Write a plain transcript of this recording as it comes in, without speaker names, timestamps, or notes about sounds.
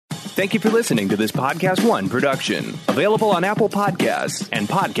Thank you for listening to this Podcast One production. Available on Apple Podcasts and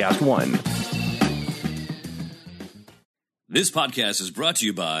Podcast One. This podcast is brought to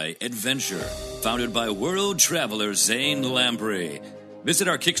you by Adventure, founded by world traveler Zane Lamprey. Visit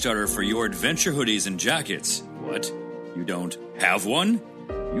our Kickstarter for your adventure hoodies and jackets. What? You don't have one?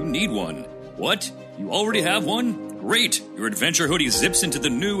 You need one. What? You already have one? Great! Your adventure hoodie zips into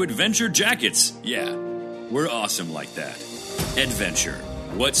the new adventure jackets. Yeah, we're awesome like that. Adventure.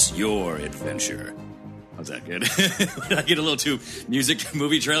 What's your adventure? How's that good? Did I get a little too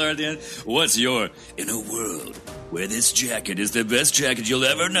movie trailer at the end? What's your... In a world where this jacket is the best jacket you'll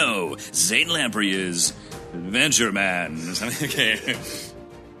ever know, Zane Lamprey is Adventure Man. Okay.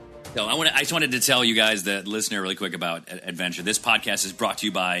 So I just wanted to tell you guys, the listener, really quick about Adventure. This podcast is brought to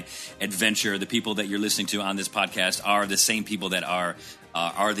you by Adventure. The people that you're listening to on this podcast are the same people that are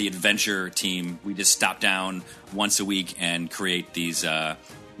the Adventure team. We just stop down once a week and create these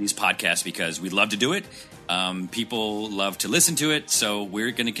podcasts because we love to do it. People love to listen to it, so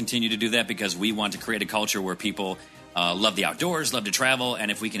we're going to continue to do that because we want to create a culture where people love the outdoors, love to travel,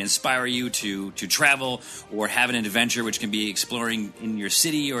 and if we can inspire you to travel or have an adventure, which can be exploring in your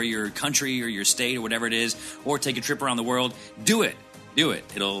city or your country or your state or whatever it is, or take a trip around the world, do it. Do it.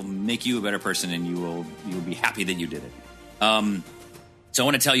 It'll make you a better person, and you'll be happy that you did it. So I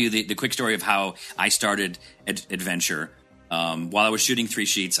want to tell you the quick story of how I started Adventure. While I was shooting 3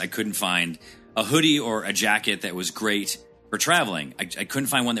 sheets, I couldn't find a hoodie or a jacket that was great for traveling. I couldn't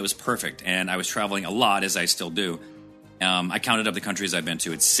find one that was perfect, and I was traveling a lot, as I still do. I counted up the countries I've been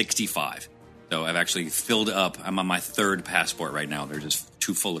to. It's 65. So I've actually filled up. I'm on my 3rd passport right now. They're just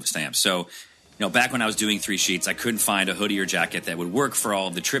too full of stamps. So, back when I was doing 3 sheets, I couldn't find a hoodie or jacket that would work for all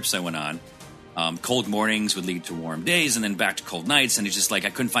of the trips I went on. Cold mornings would lead to warm days and then back to cold nights. And it's just like I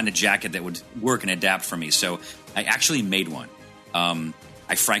couldn't find a jacket that would work and adapt for me. So I actually made one.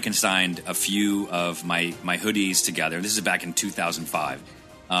 I Frankensteined a few of my hoodies together. This is back in 2005.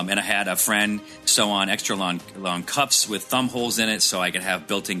 And I had a friend sew on extra long cuffs with thumb holes in it so I could have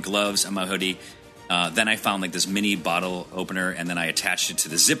built-in gloves on my hoodie. Then I found like this mini bottle opener, and then I attached it to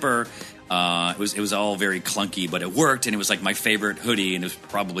the zipper. It was all very clunky, but it worked, and it was like my favorite hoodie, and it was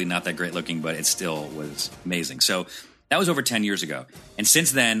probably not that great looking, but it still was amazing. So that was over 10 years ago. And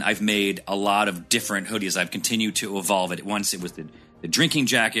since then, I've made a lot of different hoodies. I've continued to evolve it. Once it was the drinking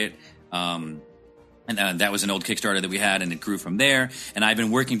jacket, and that was an old Kickstarter that we had, and it grew from there. And I've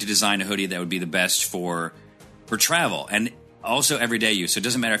been working to design a hoodie that would be the best for travel and also everyday use. So it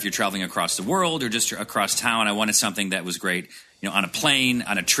doesn't matter if you're traveling across the world or just across town. I wanted something that was great, on a plane,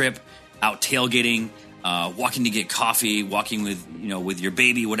 on a trip, out tailgating, walking to get coffee, walking with your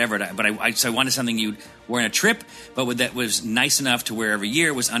baby, whatever. So I wanted something you'd wear on a trip, but that was nice enough to wear every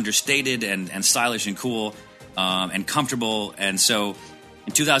year, was understated and stylish and cool and comfortable. And so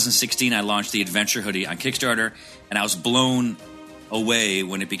in 2016, I launched the Adventure hoodie on Kickstarter, and I was blown away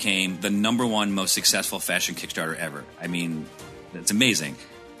when it became the #1 most successful fashion Kickstarter ever. I mean, it's amazing.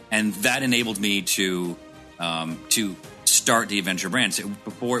 And that enabled me to start the Adventure brand. So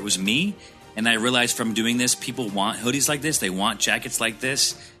before it was me, and I realized from doing this, people want hoodies like this. They want jackets like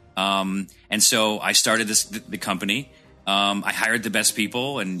this. And so I started the company. I hired the best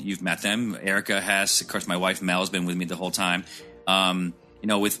people, and you've met them. Erica Hess, of course, my wife Mel has been with me the whole time.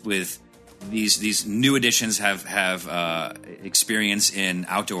 With these new additions have experience in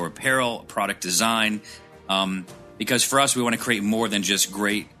outdoor apparel, product design, because for us, we want to create more than just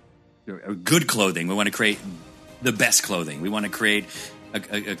good clothing. We want to create the best clothing. We want to create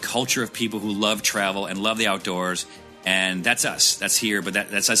a culture of people who love travel and love the outdoors, and that's us. That's here, but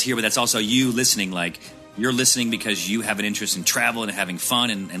that's us here. But that's also you listening. Like, you're listening because you have an interest in travel and having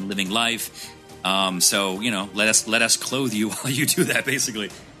fun and living life. So let us clothe you while you do that.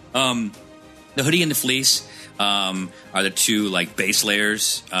 Basically, the hoodie and the fleece are the 2 base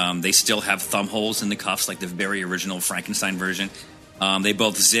layers. They still have thumb holes in the cuffs, like the very original Frankenstein version. They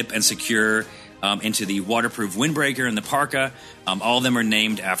both zip and secure into the waterproof windbreaker and the parka. All of them are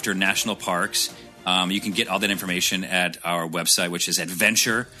named after national parks. You can get all that information at our website, which is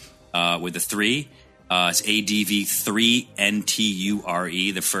Adventure with the 3. It's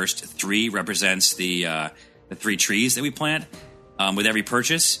ADV3NTURE. The first 3 represents the 3 trees that we plant with every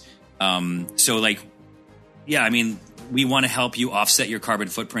purchase. We want to help you offset your carbon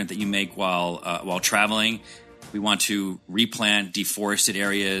footprint that you make while traveling. We want to replant deforested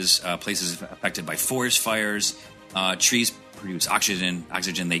areas, places affected by forest fires. Trees produce oxygen.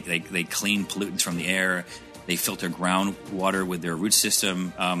 They clean pollutants from the air. They filter groundwater with their root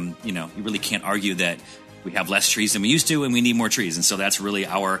system. You really can't argue that we have less trees than we used to, and we need more trees. And so that's really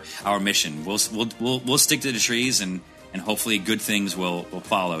our mission. We'll stick to the trees, and and hopefully good things will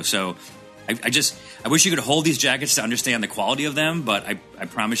follow. So I wish you could hold these jackets to understand the quality of them, but I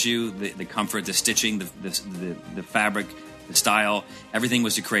promise you the comfort, the stitching, the fabric, the style, everything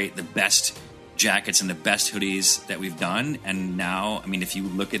was to create the best jackets and the best hoodies that we've done. And now, I mean, if you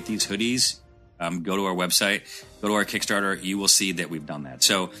look at these hoodies, go to our website, go to our Kickstarter, you will see that we've done that.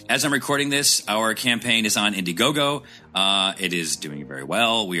 So as I'm recording this, our campaign is on Indiegogo. It is doing very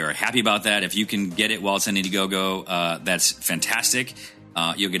well. We are happy about that. If you can get it while it's on Indiegogo, that's fantastic.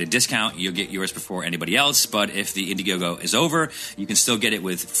 You'll get a discount. You'll get yours before anybody else. But if the Indiegogo is over, you can still get it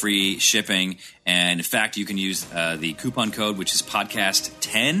with free shipping. And in fact, you can use the coupon code, which is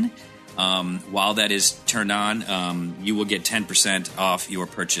podcast10. While that is turned on, you will get 10% off your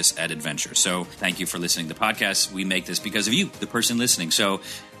purchase at Adventure. So thank you for listening to the podcast. We make this because of you, the person listening. So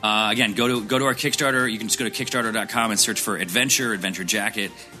again, go to our Kickstarter. You can just go to Kickstarter.com and search for Adventure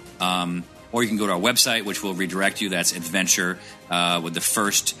Jacket. Or you can go to our website, which will redirect you. That's Adventure with the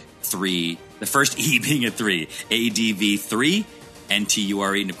first E being a 3, ADV3,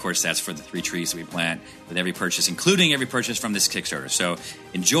 NTURE, and of course that's for the 3 trees that we plant with every purchase, including every purchase from this Kickstarter. So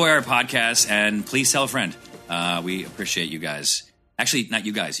enjoy our podcast, and please tell a friend. We appreciate you guys. Actually, not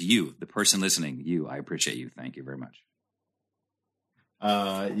you guys, you, the person listening, you. I appreciate you. Thank you very much.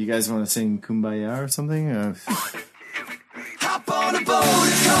 You guys want to sing Kumbaya or something? Hop on a boat,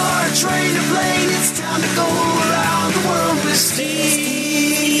 a car, a train, a plane. It's time to go around the world with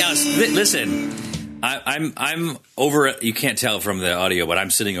Steve. Now, listen, I'm over. You can't tell from the audio, but I'm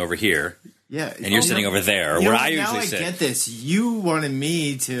sitting over here. Yeah, and you're sitting over there, where I usually sit. Now I get this. You wanted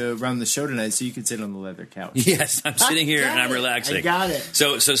me to run the show tonight, so you could sit on the leather couch. Yes, I'm sitting here and I'm relaxing. I got it.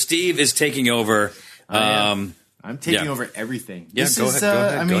 So Steve is taking over. I'm taking over everything. Yeah, go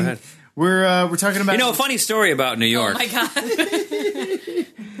ahead. We're talking about a funny story about New York. Oh my god!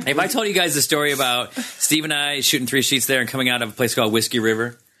 Have I told you guys the story about Steve and I shooting 3 sheets there and coming out of a place called Whiskey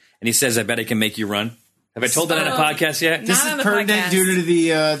River? And he says, "I bet I can make you run." Have I told that on a podcast yet? This is pertinent due to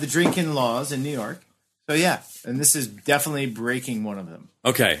the drinking laws in New York. So yeah, and this is definitely breaking one of them.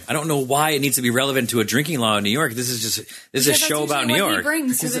 Okay, I don't know why it needs to be relevant to a drinking law in New York. This is a show about New York. He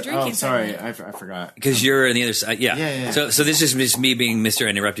brings to the drinking sorry, I forgot. Because you're on the other side. Yeah. So this is just me being Mr.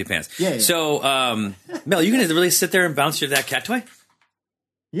 Interrupt You Pants. Yeah. So, Mel, you gonna really sit there and bounce that cat toy?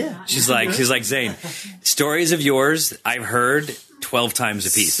 Yeah. She's like Zane. Stories of yours I've heard 12 times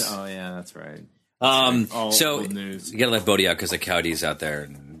a piece. Oh yeah, that's right. So old news. You gotta let Bodie out because the Cody's out there,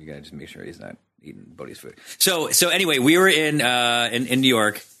 and you gotta just make sure he's not eating Bodie's food. So anyway, we were in New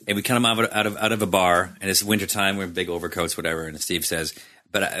York, and we come out of a bar, and it's wintertime. We're in big overcoats, whatever. And Steve says,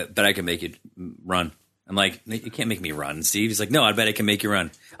 "But I can make you run." I'm like, "You can't make me run, Steve." He's like, "No, I bet I can make you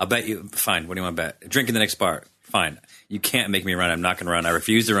run. I'll bet you." Fine. What do you want to bet? Drink in the next bar. Fine. You can't make me run. I'm not going to run. I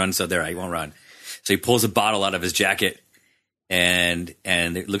refuse to run. So there, I won't run. So he pulls a bottle out of his jacket. And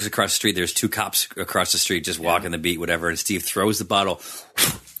it looks across the street. There's 2 cops across the street just walking the beat, whatever. And Steve throws the bottle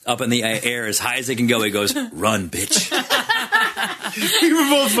up in the air as high as they can go. He goes, "Run, bitch." We were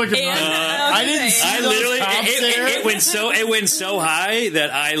both fucking running. I didn't see those cops there. It went so high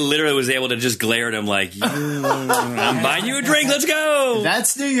that I literally was able to just glare at him like, "I'm buying you a drink. Let's go."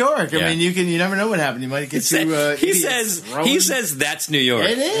 That's New York. I mean, you never know what happened. You might get he says that's New York.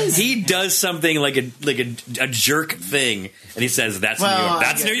 It is. He does something like a jerk thing, and he says that's New York.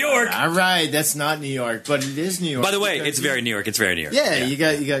 That's New York. All right, that's not New York, but it is New York. By the way, it's very New York. It's very New York. Yeah,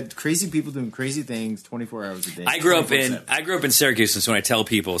 you got crazy people doing crazy things 24 hours a day. I grew up in Syracuse, and so when I tell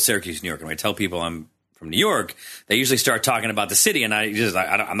people Syracuse, New York, and when I tell people I'm from New York, they usually start talking about the city, and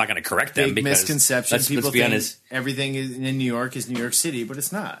I'm not going to correct them because misconception. People be think honest. Everything in New York is New York City, but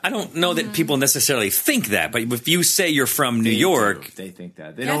it's not. I don't know that people necessarily think that, but if you say you're from New York, they think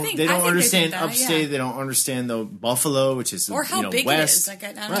that they don't understand upstate. They don't understand the Buffalo, which is or how big west. it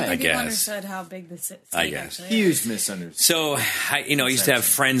is. I don't think people understood how big the city actually is. Huge misunderstanding. So I used to have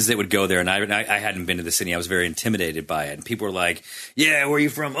friends that would go there, and I hadn't been to the city. I was very intimidated by it, and people were like, "Yeah, where are you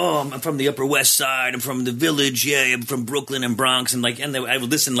from?" "Oh, I'm from the Upper West Side. I'm from the Village. Yeah, I'm from Brooklyn and Bronx." And I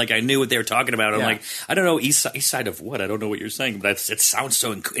would listen like I knew what they were talking about. I'm like, I don't know east side of what? I don't know what you're saying, but it sounds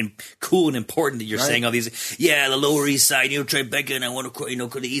so cool and important that you're saying all these. Yeah, the Lower East Side, Tribeca, and I want to go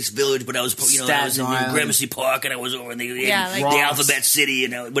to the East Village, but I was I was in Gramercy Park, and I was over in the Alphabet City,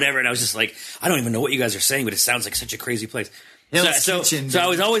 and whatever. And I was just like, I don't even know what you guys are saying, but it sounds like such a crazy place. So I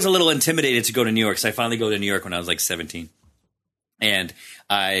was always a little intimidated to go to New York. So I finally go to New York when I was like 17. And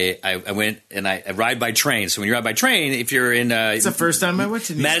I went and I ride by train. So when you ride by train, if you're in it's the first time I went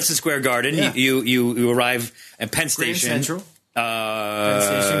to New York. Madison Square Garden, you arrive at Penn Station, Grand Central,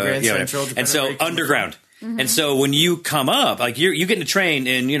 Grand Central, and so underground. And so when you come up, like you get in a train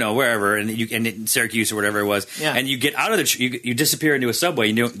in wherever, and in Syracuse or whatever it was, and you get out of you disappear into a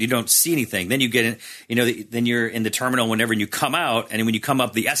subway. You don't see anything. Then you get in. Then you're in the terminal whenever, and you come out, and when you come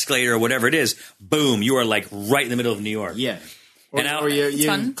up the escalator or whatever it is, boom, you are like right in the middle of New York. Yeah. Or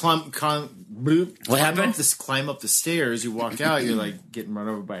you climb up the stairs. You walk out. You're like getting run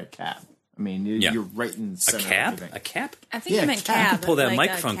over by a cab. I mean, you're right in the center. A cab? I think you meant cab. You can pull that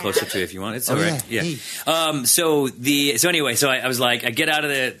microphone closer to you if you want. It's all right. Yeah. Hey. So anyway, I was like, I get out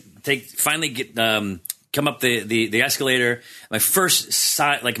of come up the escalator. My first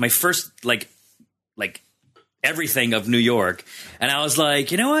everything of New York, and I was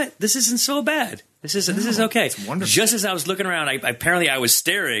like, you know what? This isn't so bad. This is okay. It's wonderful. Just as I was looking around, apparently I was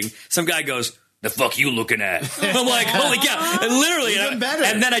staring. Some guy goes, "The fuck you looking at?" I'm like, holy cow. And literally, and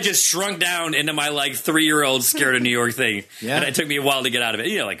then I just shrunk down into my 3-year-old scared of New York thing. Yeah. And it took me a while to get out of it.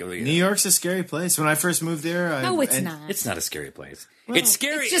 New York's a scary place. When I first moved there, no, it's not. It's not a scary place. Well, it's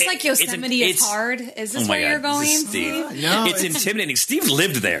scary. It's just like Yosemite is hard. Is this where you're going, Steve? No, it's intimidating. Steve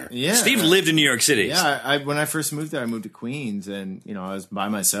lived there. Yeah. Steve lived in New York City. Yeah, when I first moved there, I moved to Queens, and I was by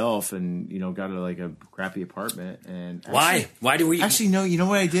myself, and got a crappy apartment. And why? Why do we? Actually, no. You know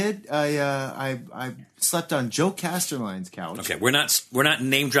what I did? I slept on Joe Casterline's couch. Okay, we're not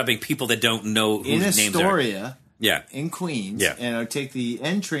name dropping people that don't know whose names are. In Astoria. Yeah. In Queens. Yeah. And I'd take the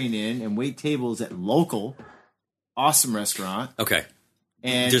N train in and wait tables at local awesome restaurant. Okay.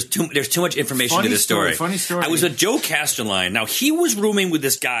 And there's too much information to this story. Funny story. I was with Joe Casterline. Now he was rooming with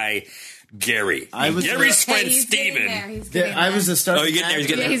this guy Gary. Gary's friend Steven. I was a starving. Oh, you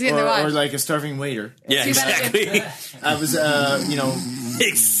getting there? He's getting there. Or like a starving waiter. Yeah, exactly. I was,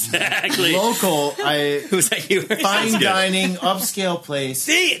 exactly local. Who's that? You fine dining, upscale place.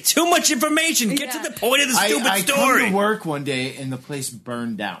 See, too much information. Get to the point of the stupid story. I come to work one day and the place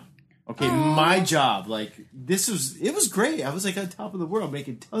burned down. Okay, my job, it was great. I was on top of the world,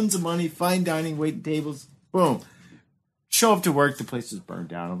 making tons of money, fine dining, waiting tables. Boom. Show up to work, the place was burned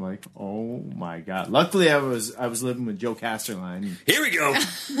down. I'm like, oh my God. Luckily, I was living with Joe Casterline. Here we go.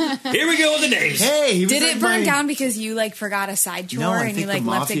 Here we go with the names. Hey, did it burn down because you forgot a side drawer and you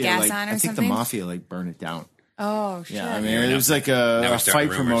left the gas on or something? I think the mafia burned it down. Oh, shit. Yeah, I mean, it was like a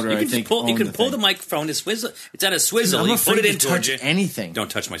fight promoter, I think. You can pull the microphone to swizzle. It's at a swizzle. You put it in towards you. Anything. Don't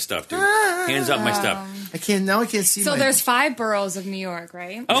touch my stuff, dude. Hands off my stuff. I can't see. So there's 5 boroughs of New York,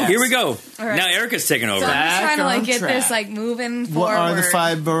 right? Oh, yes. Here we go. Right. Now Erica's taking over. So I'm trying to get this moving forward. What are the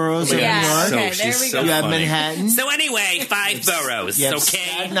 5 boroughs of New York? Okay, there we go. You got Manhattan. So anyway, 5 boroughs. You have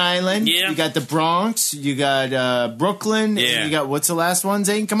Staten Island. Yeah. You got the Bronx. You got Brooklyn. Yeah. And you got what's the last one,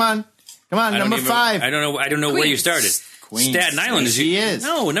 Zane? Come on, number 5. I don't know where you started. Queens. Staten Island is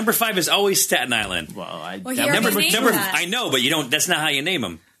no number 5 is always Staten Island. I know, but you don't. That's not how you name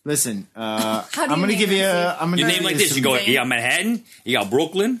them. Listen, I'm going to give you. You name like this. You got Manhattan, you got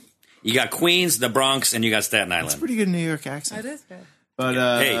Brooklyn, you got Queens, the Bronx, and you got Staten Island. That's a pretty good New York accent. That is good.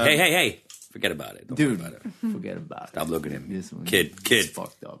 But hey, forget about it. Dude, forget about it. Stop looking at me. This one, kid.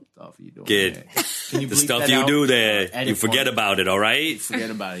 Fucked up stuff you doing. Kid. Can you the stuff you do there, you forget about it. All right. Forget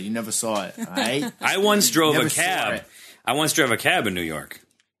about it. You never saw it. All right. I once drove a cab. I once drove a cab in New York.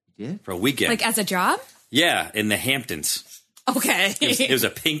 You did? For a weekend. As a job? Yeah, in the Hamptons. Okay. It was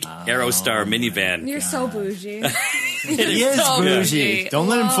a pink Aerostar minivan. You're so bougie. He is bougie. Don't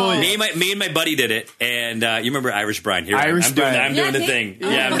let him fool you. Me and my buddy did it, and you remember Irish Brian? Here I'm doing the thing.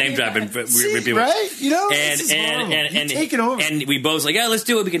 Yeah, I'm name dropping. Right? And taking over. And we both like, let's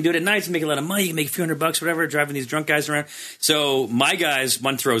do it. We can do it at night. Make a lot of money. You can make a few $100, whatever. Driving these drunk guys around. So my guys,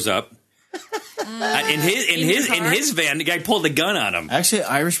 one throws up. In his van, the guy pulled a gun on him. Actually,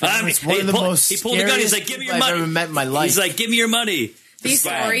 Irish Brian is one of the most. He pulled a gun. He's like, "Give me your money." I've ever met in my life. He's like, "Give me your money." These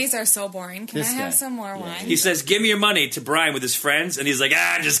stories are so boring. Can I have some more wine? He says, "Give me your money" to Brian with his friends, and he's like,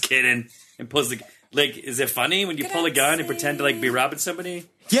 just kidding, and pulls the is it funny when you pull a gun and pretend to be robbing somebody?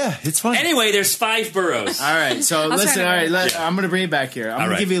 Yeah, it's funny. Anyway, there's 5 boroughs. All right, so listen. All right, I'm going to bring it back here. I'm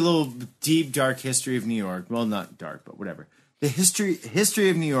going to give you a little deep, dark history of New York. Well, not dark, but whatever. The history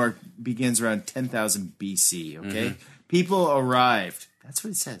of New York begins around 10,000 BC, okay? Mm-hmm. People arrived. That's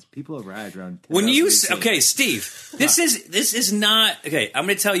what it says. People arrived around 10,000 BC. Okay, Steve, this is not... Okay, I'm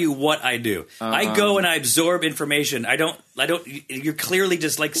going to tell you what I do. I go and I absorb information. I don't... You're clearly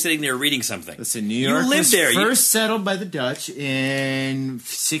just sitting there reading something. Listen, New York was first settled by the Dutch in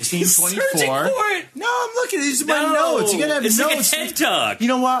 1624. No, I'm looking at these my notes. You got to have notes. It's like a TED Talk. You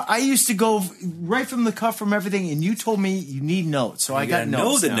know what? I used to go right from the cuff from everything, and you told me you need notes, so I got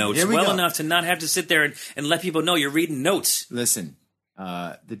notes. Know the notes well enough to not have to sit there and let people know you're reading notes. Listen,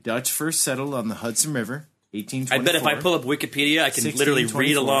 the Dutch first settled on the Hudson River 1824. I bet if I pull up Wikipedia, I can literally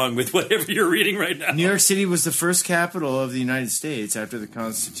read 1624. along with whatever you're reading right now. New York City was the first capital of the United States after the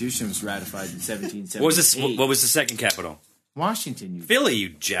Constitution was ratified in 1778. What was the second capital? Washington. You Philly, you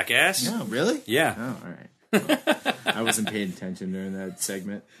jackass. No, really? Yeah. Oh, all right. Well, I wasn't paying attention during that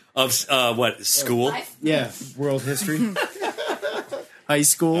segment. Of what, school? Yeah, world history. High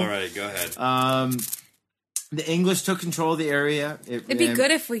school. All right, go ahead. The English took control of the area. It'd be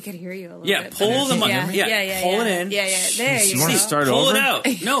good if we could hear you a little Yeah, bit. pull the mic. Yeah. Pull it in. Yeah. There you wanna go. start Pull over? it out.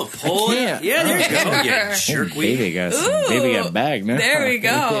 No, pull it out. Yeah, there you go. Yeah, jerk Baby got bagged. No? There we go.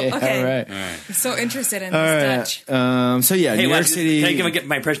 Yeah, Okay. all right. I'm so interested in All this right. Dutch. So yeah, Hey, New York watch, City. can I get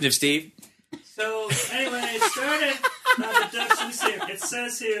my impression of Steve? So, anyway, it started by the Dutch East India. It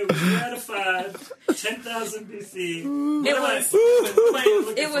says here, we ratified 10,000 BC.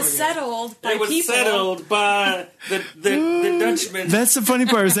 It was settled by It was people. settled by the Dutchmen. That's the funny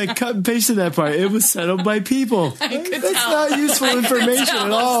part. Is I cut and pasted that part. It was settled by people. That's not useful information at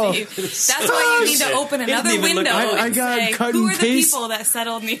all. That's why you need to open another even look- window. I and got say, cut who and are the paste. people that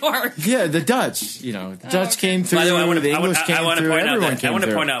settled New York? Yeah, the Dutch. The Dutch came through. By the way, the English came I want to through. point out Everyone that I came want to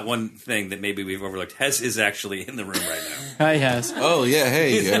through. point out one thing that maybe we've overlooked. Hes is actually in the room right now. Hi, Hess. Oh yeah,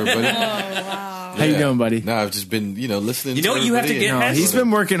 hey everybody. How you doing, buddy? No, I've just been listening. You know to what you have to everybody get, and- Hess? He's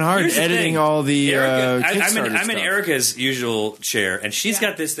been working hard Here's the editing thing. all the Erica, Kickstarter I'm in stuff. Erica's usual chair, and she's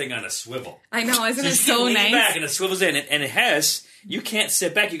got this thing on a swivel. I know, isn't it She's so lean nice? back and it swivels in, and Hess, you can't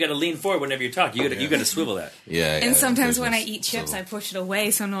sit back. You got to lean forward whenever you talk. You got to swivel that. Yeah. And sometimes when I business, eat chips, so- I push it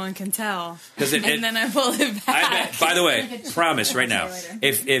away so no one can tell. 'Cause it- and then I pull it I back. bet, by the way, promise right now,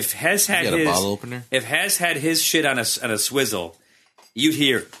 if Hes had You got a his bottle opener? if Hes had his shit on a swizzle, you'd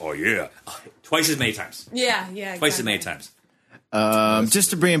hear, oh yeah, twice as many times. Yeah. Twice as many exactly. times. Just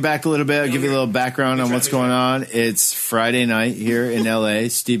to bring it back a little bit, I'll give you a little background on what's going on. It's Friday night here in LA.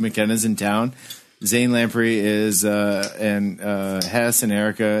 Steve McKenna's in town. Zane Lamprey is, and Hess and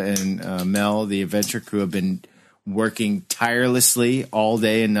Erica and Mel, the adventure crew, have been working tirelessly all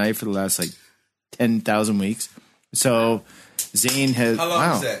day and night for the last 10,000 weeks. So Zane has. How long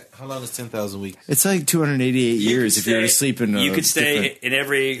wow. is that? How long is 10,000 weeks? It's like 288 years if you were to sleep in a You could stay different- in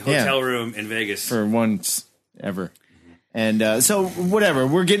every hotel room in Vegas. for once ever. And so whatever,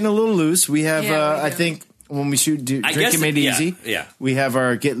 we're getting a little loose. We have, Yeah, we I do. think, when we shoot I Drink guess It Made yeah, Easy, yeah. we have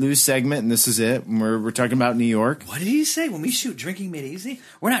our Get Loose segment, and this is it. We're talking about New York. What did he say? When we shoot Drinking Made Easy?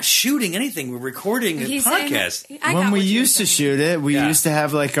 We're not shooting anything. We're recording a He's saying podcast. that- I got When we what you were used to saying. shoot it, we Yeah. used to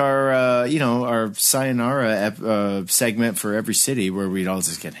have our, our sayonara segment for every city where we'd all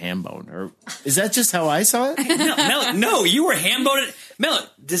just get ham-boned. Or is that just how I saw it? No, you were ham-boned. Mel,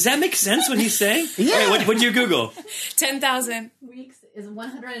 does that make sense what he's saying? Yeah. Wait, what'd you Google? 10,000. Weeks is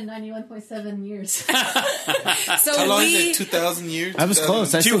 191.7 years. So How long is it? 2,000 years? I was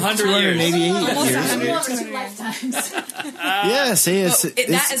close. I said 200 years. 288 Almost years. 100. Over 2 lifetimes. Yeah, see, it's,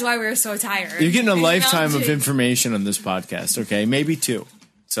 That is why we were so tired. you're getting a You know, lifetime of to- information on this podcast, okay? Maybe 2.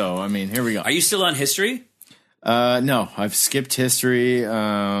 So, I mean, here we go. Are you still on history? No, I've skipped history. Talk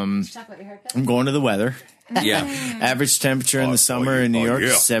about your haircut. I'm going to the weather. Yeah. Average temperature in the summer in New York,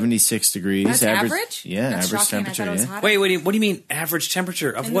 yeah. 76 degrees. That's average? Yeah, That's average shocking. I temperature. thought it was Yeah. hotter. Wait, what do you mean average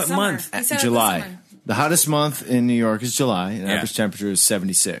temperature of In the what summer. month? He said it July. this summer. The hottest month in New York is July, and Yeah. average temperature is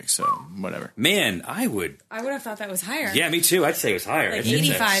 76. So whatever. Man, I would. I would have thought that was higher. Yeah, me too. I'd say it was higher. Like It's a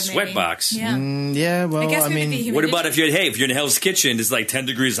 85 maybe. sweatbox. Yeah. Yeah, well, I guess I maybe mean, the What humidity- about if you're in Hell's Kitchen? It's like 10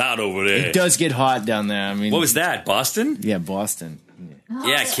 degrees hot over there. it does get hot down there. I mean, What was that? Boston? Yeah, Boston.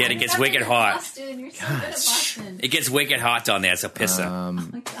 Yeah, kid, it gets wicked hot. Boston, you're so good at Boston. It gets wicked hot down there. It's a pisser. Oh my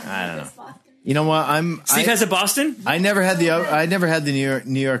God, I don't know. it's Boston. You know what? Steve has a Boston? I never had the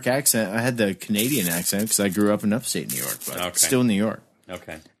New York accent. I had the Canadian accent because I grew up in upstate New York, but Okay. still New York.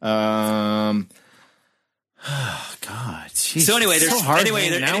 Okay. Oh, God. Jeez, So anyway, it's there's so hard anyway.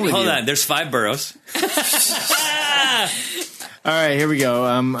 hanging There, out with hold you. on. There's 5 boroughs. All right, here we go.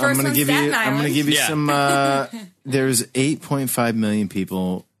 I'm First going to one's give you. Staten I'm going to Island. give you Yeah. some. There's 8.5 million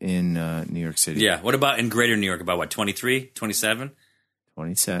people in New York City. Yeah. What about in Greater New York? About what? 23, 27?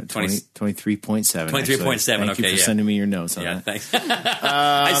 23.7. 23.7, Thank you okay, for yeah. sending me your notes on Yeah. that. Thanks.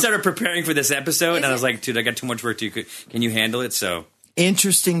 I started preparing for this episode, and I was like, dude, I got too much work. Can you handle it? So.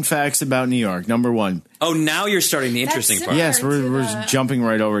 Interesting facts about New York. Number 1. Oh, now you're starting the interesting That's part. similar. Yes, we're to the jumping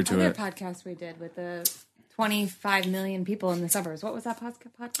right over to Other it. podcast we did with the 25 million people in the suburbs. What was that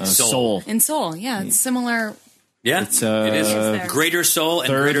podcast? Seoul. In Seoul, yeah, it's similar. Yeah, It's it is. there. Greater Seoul and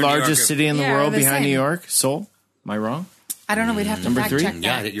Third Greater New York largest are- city in the Yeah, world the behind same. New York. Seoul. Am I wrong? I don't know. We'd have to Number fact 3? check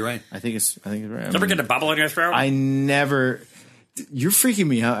Yeah, that. you're right. I think it's right. Never get a bubble on your throat. I never. You're freaking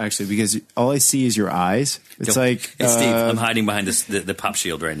me out, actually, because all I see is your eyes. It's like... It's Steve. I'm hiding behind the pop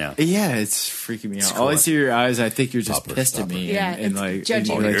shield right now. Yeah, it's freaking me out. cool. All I see are your eyes. I think you're just Stop her, pissed stop at me. Yeah, and it's like,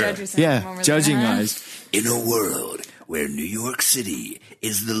 judging, and you're like- judge syndrome yeah, over judging there. eyes. In a world where New York City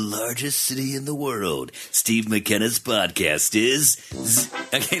is the largest city in the world, Steve McKenna's podcast is...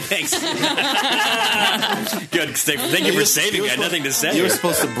 Okay, thanks. Good. Thank you for saving me. I had nothing to say. You were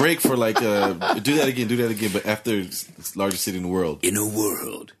supposed to break for like do that again, but after it's largest city in the world. In a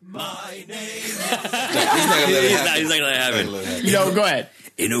world. He's not gonna let it happen. He's not going to have He's not gonna let it happen. Yo, go ahead.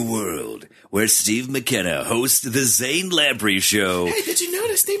 In a world where Steve McKenna hosts the Zane Lamprey Show. Hey, did you know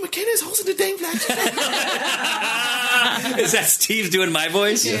that Steve McKenna is hosting the Dame Black Show? Is that Steve doing my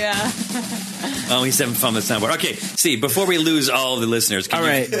voice? Yeah. Oh, he's having fun with the soundboard. Okay, Steve, before we lose all the listeners, can All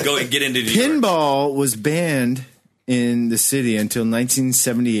right. you go and get into New York? Pinball was banned in the city until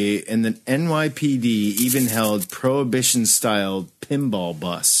 1978, and the NYPD even held prohibition-style pinball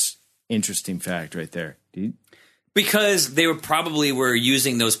bus. Interesting fact right there. Dude. Because they were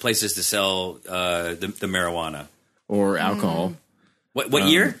using those places to sell the marijuana. Or alcohol. What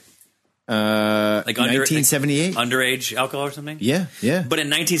year? Like 1978. Underage alcohol or something? Yeah, yeah. But in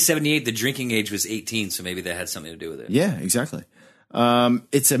 1978, the drinking age was 18, so maybe that had something to do with it. Yeah, exactly.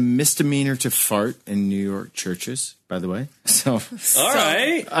 It's a misdemeanor to fart in New York churches, by the way. So, All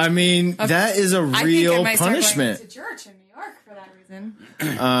right. I mean, that is a I think I real might start going punishment. to church in New York for that reason.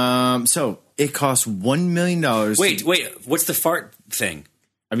 So it costs $1 million. Wait. What's the fart thing?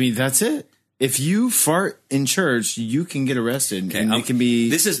 I mean, that's it. If you fart in church, you can get arrested, and you can be.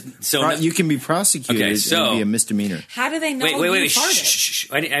 This is so. you can be prosecuted. Okay, so- and it'd be a misdudeer. How do they know Wait. you Shh, farted? shh.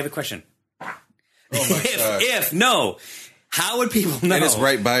 I have a question. Oh my god! No, how would people know? And it's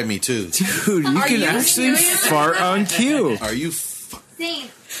right by me too. Dude, you Are can you actually serious? fart on cue, Are you? Zane,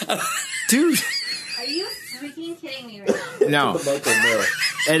 dude. are you freaking kidding me right now? No,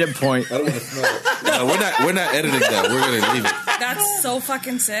 edit point. I don't want to smell it. No, we're not editing that. We're gonna leave it. That's so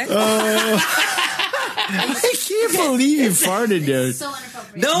fucking sick. I can't believe you farted, dude. So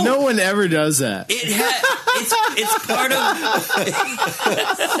inappropriate. No one ever does that. It's part of. So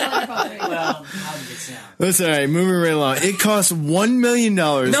inappropriate. Well, how did it sound? That's all right. Moving right along. It costs $1 million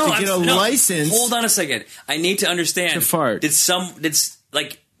to get a No, license. Hold on a second. I need to understand. To fart.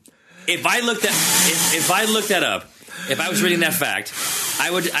 If I looked that up, if I was reading that fact, I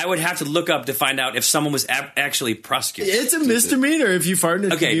would have to look up to find out if someone was actually prosecuted. It's a misdemeanor if you fart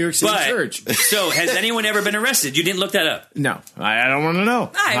in a Okay, New York City but church. so has anyone ever been arrested? You didn't look that up. No, I don't want to know.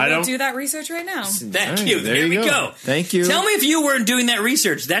 I will don't. do that research right now. Thank All you. right, there There you we go. go. Thank you. Tell me if you weren't doing that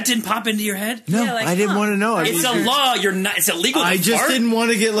research. That didn't pop into your head. No, Yeah, like, I didn't huh. want to know. It's a law. You're not. It's illegal. I to just fart. didn't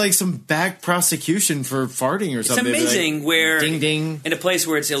want to get like some back prosecution for farting or It's something. amazing Like, where ding ding. in a place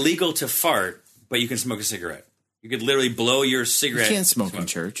where it's illegal to fart, but you can smoke a cigarette. You could literally blow your You cigarette. can't smoke in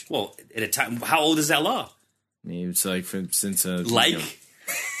church. Well, at a time, how old is that law? Maybe it's like since Like, you know,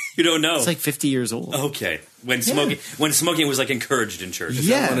 you don't know. it's like 50 years old. Okay, when smoking was like encouraged in church.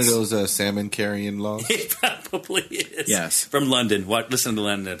 Yes. One of those salmon carrying laws. It probably is. Yes. From London. Listen to the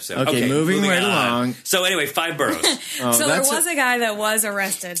London episode. Okay, moving right on. along. So anyway, 5 boroughs. Oh, So there that's was a guy that was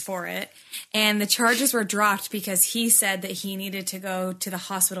arrested for it, and the charges were dropped because he said that he needed to go to the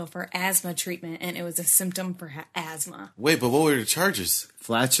hospital for asthma treatment, and it was a symptom for asthma. Wait, but what were the charges?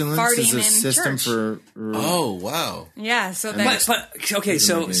 flatulence Farting is a in system church. for. Oh wow! Yeah, so that but okay,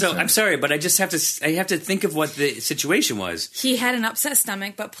 Doesn't make so any I'm sense. sorry, but I have to think of what the situation was. he had an upset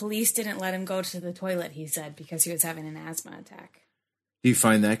stomach, but police didn't let him go to the toilet, he said, because he was having an asthma attack. Do you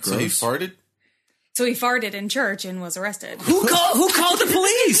find that So he gross? farted. So he farted in church and was arrested. Who called the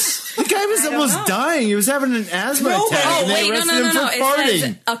police? The guy was don't almost know. dying. He was having an asthma No, attack. Oh, and they wait, no, arrested no, him no. for It farting.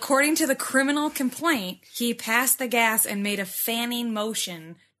 says, according to the criminal complaint, he passed the gas and made a fanning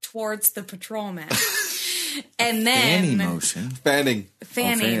motion towards the patrolman. And then Fanny motion. Fanning.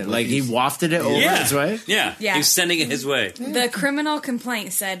 fanning. Like he wafted it over his way. Yeah, Yeah. he was sending it his way. The criminal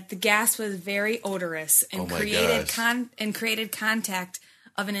complaint said the gas was very odorous and Oh my created gosh. created contact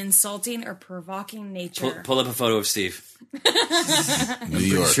of an insulting or provoking nature. Pull up a photo of Steve. New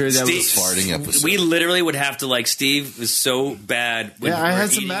York. sure that Steve, was farting episode. We literally would have to Steve was so bad. When Yeah, we I were had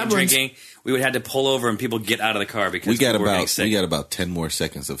some eating bad and ones. drinking. We would have to pull over and people get out of the car because we got were getting sick. about 10 more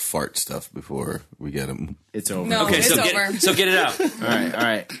seconds of fart stuff before we get him. It's over. No. Okay, It's so over. get it out. All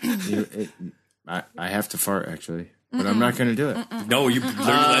right. I have to fart actually, but I'm not going to do it. No, you learned your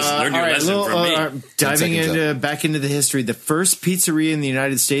lesson. Learn your All right, lesson little, from me. diving 10 seconds back into the history. The first pizzeria in the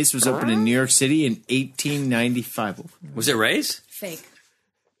United States was opened in New York City in 1895. Was it Ray's? Fake.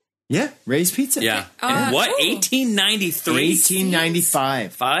 Yeah, Ray's Pizza. Yeah. And what? ooh. 1893?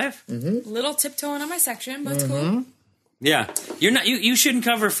 1895. 5? Little tiptoeing on my section, but it's cool. Yeah, you're not. You shouldn't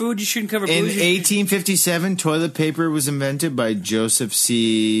cover food. You shouldn't cover In booze. 1857, toilet paper was invented by Joseph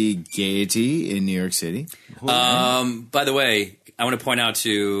C. Gaiety in New York City. By the way, I want to point out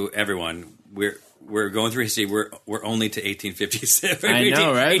to everyone we're going through history. We're only to 1857. I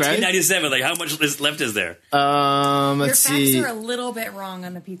know, right? 1897. Like, how much left is there? Let's Your see. facts are a little bit wrong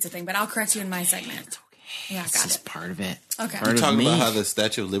on the pizza thing, but I'll correct you in my segment. Yeah, This got is it. part of it. Okay. Part of Talking me. about how the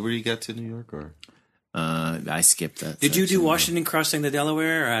Statue of Liberty got to New York, or I skipped that. Did you do section. Washington crossing the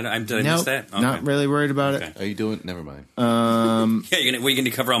Delaware? Did I miss Nope, that? Okay. not really worried about it. are you doing? Never mind. Yeah, you're going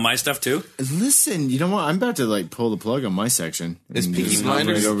to cover all my stuff too? Listen, you know what? I'm about to pull the plug on my section. Is and Peaky just hop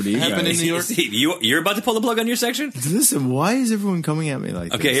Blinders right over to you happen in guys. New York? Steve, you're about to pull the plug on your section? Listen, why is everyone coming at me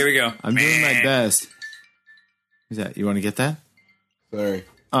like this? Okay, here we go. I'm doing my best. Who's that? You want to get that? Sorry.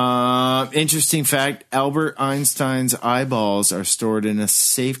 Interesting fact, Albert Einstein's eyeballs are stored in a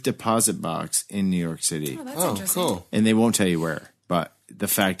safe deposit box in New York City. Oh, that's Oh, interesting. cool. And they won't tell you where, but the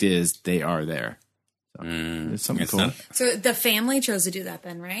fact is they are there. So, it's something It's cool. not- So the family chose to do that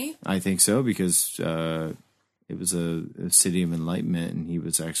then, right? I think so because it was a city of enlightenment, and he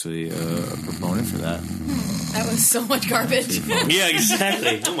was actually a proponent for that. That was so much garbage. Yeah,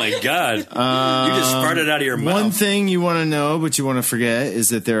 exactly. Oh, my God. You just farted out of your mouth. One thing you want to know, but you want to forget, is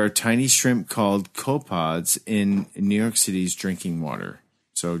that there are tiny shrimp called copepods in New York City's drinking water.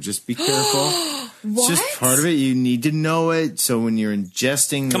 So just be careful. It's just What? part of it. You need to know it. So when you're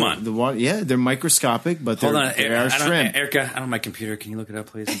ingesting Come on. the water, yeah, they're microscopic, but Hold on. they are shrimp. Erica, I don't have my computer. Can you look it up,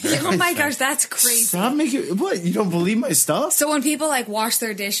 please? Oh my gosh, that's crazy. Stop making what? You don't believe my stuff? So when people wash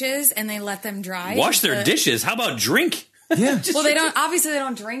their dishes and they let them dry, Wash their the- dishes. How about drink? Yeah. Well, they don't. Obviously, they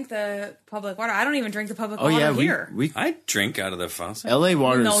don't drink the public water. I don't even drink the public Oh water yeah, here. we I drink out of the faucet. LA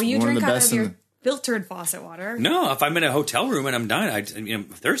water No, is you one of drink the out best. of your filtered faucet water. No, if I'm in a hotel room and I'm dying, I'm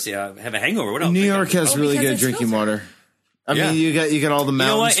thirsty. I have a hangover. What else? New York has Oh, really because good it's drinking filtered. water. I Yeah. mean, you got all the know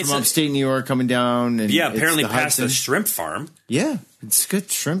mountains what? It's from a- upstate New York coming down, and Yeah, it's apparently the past the Hudson. shrimp farm. Yeah, it's good.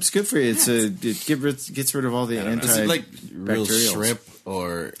 Shrimp's good for you. It gets rid of all the Is it like real antibacterials. shrimp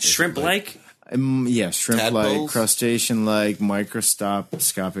or is it Shrimp-like? Yeah, shrimp-like, Tadpoles? crustacean-like, microscopic.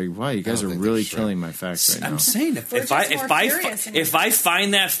 Wow, you guys I are don't think really they're shrimp. killing my facts right now. I'm saying if We're I just more curious and if I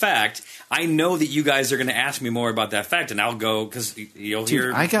find that fact, I know that you guys are going to ask me more about that fact, and I'll go because you'll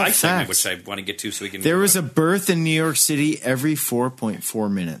hear I got my segment, facts. which I want to get to, so we can. There was a birth in New York City every 4.4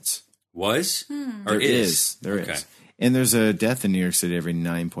 minutes. was or There is is. There is. Okay. And there's a death in New York City every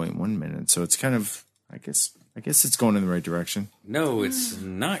 9.1 minutes. So it's kind of, I guess it's going in the right direction. No, it's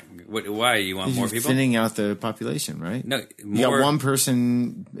not. Why you want more You're people? thinning out the population, right? No, You got more. one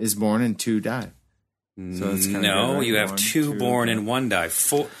person is born and two die. So it's kinda No, good, right? you have One, two born and one die.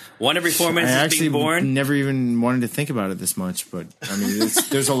 One every 4 I minutes is actually being born. never even wanted to think about it this much, but I mean,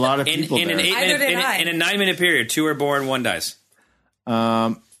 there's a lot of In, people in there. an 8 Either minute, did I. in a 9 minute period, two are born, one dies.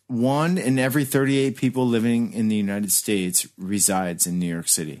 One in every 38 people living in the United States resides in New York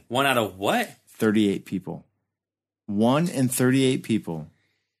City. One out of what? 38 people. 1 in 38 people.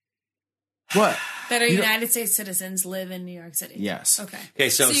 What? That are You don't- United States citizens live in New York City. Yes. Okay. Okay,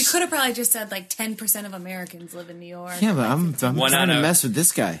 so you could have probably just said 10% of Americans live in New York. Yeah, but I'm One trying out to of- mess with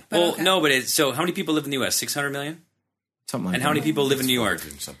this guy. But well, okay. no, but so how many people live in the U.S.? 600 million. Something like And how many that. people live in New York?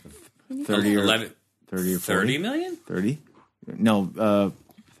 30 or 11, 30 or 40? 30 million? 30? No,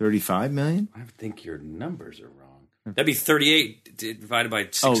 35 million? I think your numbers are wrong. That'd be 38 divided by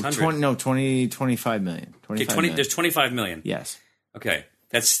 600. Oh, 25 million. 25 Okay, million. there's 25 million. Yes. Okay,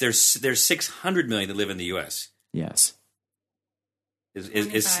 there's 600 million that live in the U.S. Yes. Is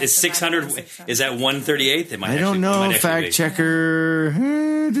 25 600? divided by 600. Is that 138th? It might I actually- don't it know. might actually Fact be. checker.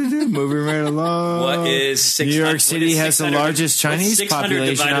 Moving right along. What is 600? New York what City is has the 600 largest what's Chinese 600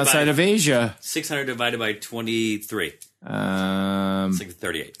 population divided outside by- of Asia. 600 divided by 23. It's like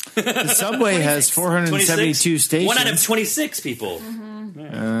 38. The subway has 472 stations. 1 out of 26 people. Mm-hmm.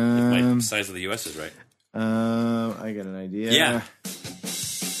 If my size of the U.S. is right. I got an idea. Yeah.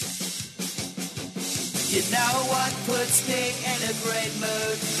 You know what puts me in a great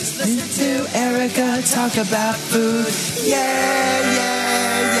mood? Just listen to Erica talk about food. Yeah,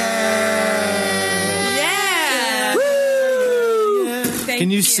 yeah, yeah. Yeah. Thank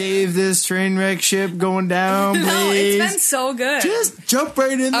Can you save this train wreck ship going down, please? No, it's been so good. Just jump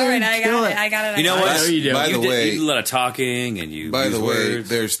right in there All right, and I kill got it. it. I got it. You know what? know you do. By the you way, did a lot of talking and you. by use the way, words.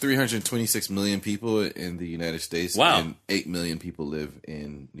 there's 326 million people in the United States, Wow. and 8 million people live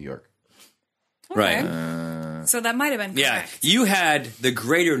in New York. right. So that might have been Yeah, correct. you had the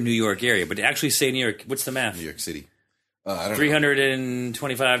greater New York area, but to actually say New York, what's the math? New York City. I don't know.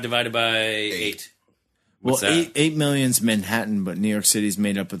 325 divided by 8. Well, What's that? 8 million's Manhattan, but New York City's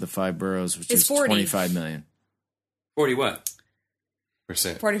made up of the 5 boroughs, which It's is 40. 25 million. 40 what?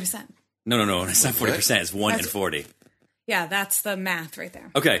 Percent. 40%. No. It's not 40%. It's 1 and That's- 40. Yeah, that's the math right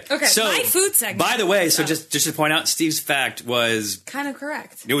there. Okay. Okay, So, my food segment. by the way, so just to point out, Steve's fact was, Kind of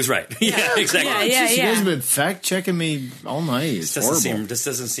correct. it was right. Yeah, exactly. Yeah, You guys have been fact checking me all night. It's horrible. This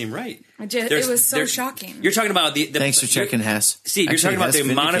doesn't seem right. It was so shocking. You're talking about the Thanks for checking, Hess. Steve, you're Actually, talking about Hess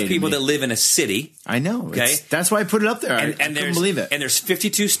the amount of vindicated people me. that live in a city. I know. Okay. That's why I put it up there. I couldn't there's, believe it. And there's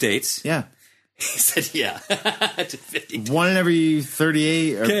 52 states. Yeah. He said, yeah. To 52. 1 in every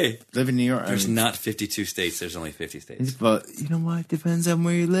 38 Okay. live in New York. There's not 52 states. There's only 50 states. But you know what? Depends on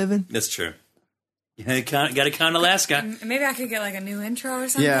where you're living. That's true. You got to count Alaska. Maybe I could get like a new intro or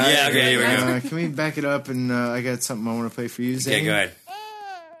something. Yeah, okay, here we go. Can we back it up? And I got something I want to play for you, Zane. Okay, go ahead.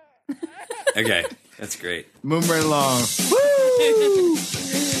 Okay, that's great. Move right along.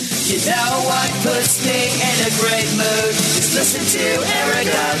 You know what puts me in a great mood? Just listen to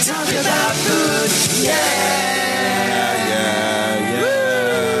Erica talk about food.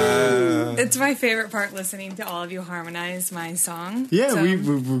 It's my favorite part listening to all of you harmonize my song. Yeah, So-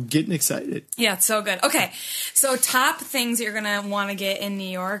 we're getting excited. Yeah, it's so good. Okay, so top things you're going to want to get in New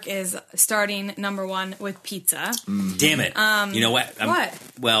York is starting number 1 with pizza. Damn it. You know what? What?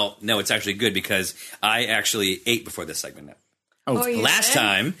 Well, no, it's actually good because I actually ate before this segment. Oh, you Last did?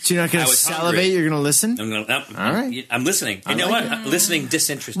 time, So you're not going I to was salivate? hungry. You're going to listen? I'm gonna, All right. I'm listening. You know like what? I'm listening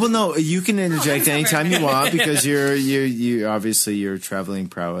disinterested. Well, no, you can interject Oh, anytime you want because you obviously you're traveling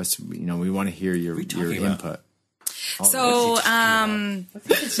prowess. You know, we want to hear your talking about? input. So,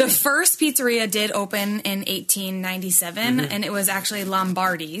 the first pizzeria did open in 1897, and it was actually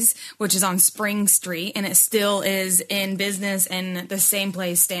Lombardi's, which is on Spring Street, and it still is in business, and the same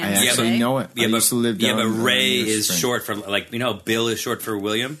place I stands. actually today. know it. I used to live down but Ray near is Spring. short for, like, you know, Bill is short for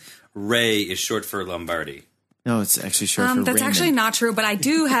William. Ray is short for Lombardi. No, it's actually short for That's Raymond. actually not true, but I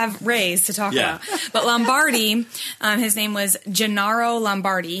do have Ray's to talk Yeah. about. But Lombardi, his name was Gennaro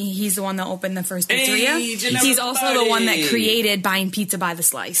Lombardi. He's the one that opened the first pizzeria. Hey, Gennaro He's also the one that Lombardi. created buying pizza by the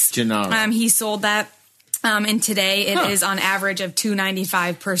slice. Gennaro. He sold that. And today it is on average of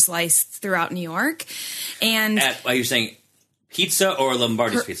 $2.95 per slice throughout New York. And Are you saying pizza or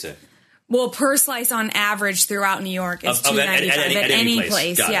Lombardi's pizza? well, per slice on average throughout New York is Of- at $2.95 at any any place.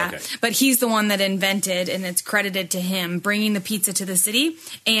 place. Got it, Yeah, okay. but he's the one that invented, and it's credited to him, bringing the pizza to the city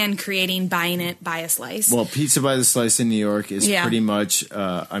and creating buying it by a slice. Well, pizza by the slice in New York is Yeah. pretty much.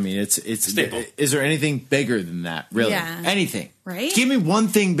 I mean, it's Staple. Is there anything bigger than that? Really? Yeah. Anything? Right? Give me one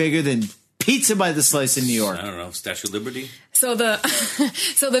thing bigger than pizza by the slice in New York. I don't know. Statue of Liberty? So the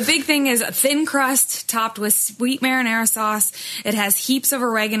big thing is a thin crust topped with sweet marinara sauce. It has heaps of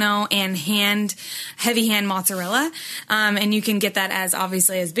oregano and heavy hand mozzarella, and you can get that as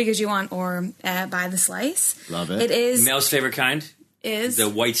obviously as big as you want or by the slice. Love it. It is Mel's favorite kind? is The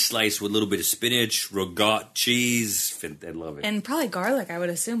white slice with a little bit of spinach, rogat, cheese. I love it. and probably garlic. I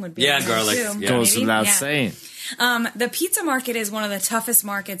would assume would be Yeah, on there, garlic, too. yeah. Goes Maybe? without Yeah. saying. The pizza market is one of the toughest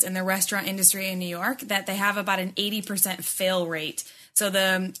markets in the restaurant industry in New York, that they have about an 80% fail rate. So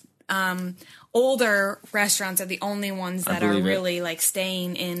the older restaurants are the only ones that are believe it. really like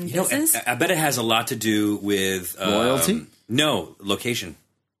staying in You know, business. I bet it has a lot to do with Loyalty? No, location.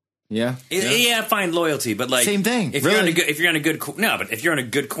 Yeah. Yeah, fine loyalty, but like Same thing, If you're on a really. good, if you're on a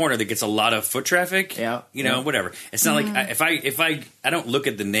good corner that gets a lot of foot traffic, Yeah, you know, yeah. whatever. It's not like if I don't look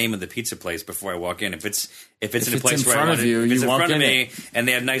at the name of the pizza place before I walk in. If it's in a it's place in where I front want of to, you, if it's you in walk front of in me it. and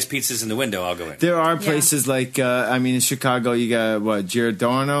they have nice pizzas in the window, I'll go in. There are places like in Chicago, you got what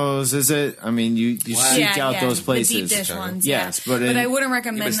Giordano's, is it? I mean, you seek out those places. The deep dish ones. Yes, yeah. but I wouldn't Yeah,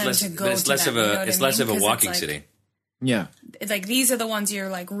 recommend but it's them less, to but go it's to less them, of you know a what it's I less mean? of a 'Cause walking it's like, city. Yeah. Like these are the ones you're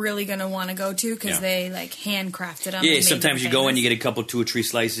like really gonna want to go to because Yeah. they like handcrafted them. Yeah, and made sometimes them you go in, you famous. get a couple, 2 or 3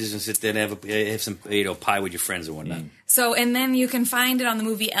 slices, and sit there and have some pie with your friends and whatnot. So, and then you can find it on the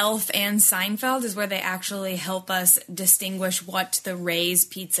movie Elf and Seinfeld is where they actually help us distinguish what the Ray's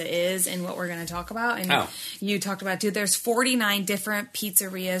pizza is and what we're going to talk about. And Oh. you talked about too. There's 49 different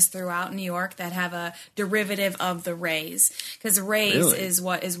pizzerias throughout New York that have a derivative of the Ray's, because Ray's Really? is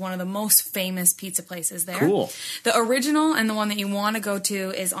what is one of the most famous pizza places there. Cool. The original and the one that you want to go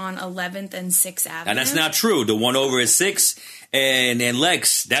to is on 11th and 6th Avenue. And that's not true. The one over at 6 and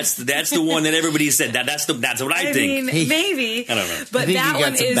Lex, that's the one that everybody said. That's what I think. mean, maybe. I don't know. But I think that you got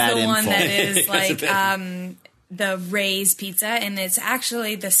one some is bad the one info. that is That's like bad. the Ray's pizza, and it's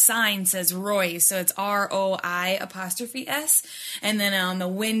actually the sign says Roy's, so it's ROI''S, and then on the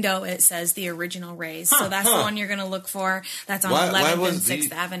window it says the original Ray's. So that's the one you're going to look for. That's on 11th and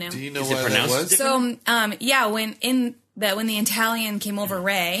 6th Avenue. Do you know Is it why that pronounced was? So, yeah, when the Italian came over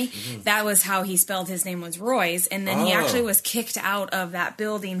Ray, that was how he spelled his name was Roy's, and then he Oh. actually was kicked out of that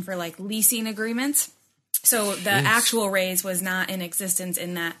building for like leasing agreements. So the actual Ray's was not in existence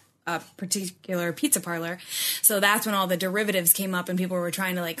in that particular pizza parlor. So that's when all the derivatives came up and people were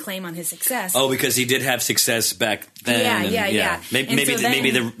trying to like claim on his success. Oh, because he did have success back then. Yeah.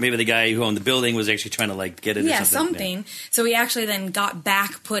 Maybe the guy who owned the building was actually trying to like get it. Yeah, or something. something. So he actually then got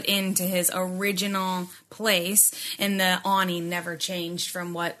back put into his original place, and the awning never changed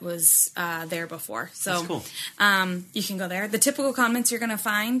from what was there before. So That's cool. You can go there. The typical comments you're going to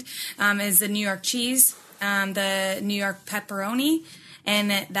find is the New York cheese, the New York pepperoni,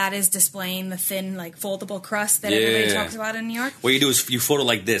 and that is displaying the thin, like, foldable crust that everybody talks about in New York. What you do is you fold it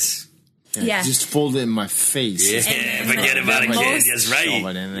like this. Yeah. Just fold it in my face. Yeah, And forget about it, the kid. most- That's right. Shove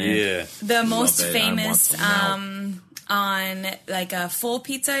it in there. Yeah. The most Love it. I want famous some on like a full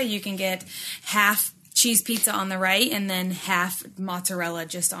pizza, you can get half cheese pizza on the right and then half mozzarella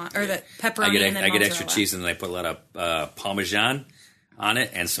just on, or the pepperoni and then I get mozzarella. extra cheese and then I put a lot of Parmesan on it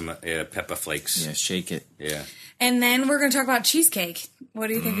and some pepper flakes. Yeah, shake it. Yeah. And then we're going to talk about cheesecake. What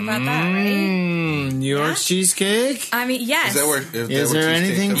do you think about that, right? New York Yeah. cheesecake? I mean, yes. Is that where? Is there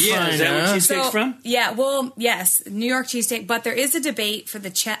anything comes from? Yeah, is that where finer? cheesecake's from? Yeah, well, yes, New York cheesesteak, but there is a debate for the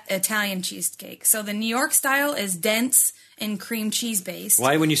Italian cheesecake. So the New York style is dense and cream cheese based.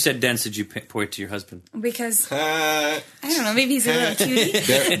 Why, when you said dense, did you point to your husband? Because, I don't know, maybe he's a little cutie.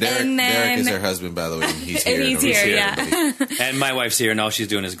 Derek is her husband, by the way. And he's here. And he's here, yeah. everybody. And my wife's here, and all she's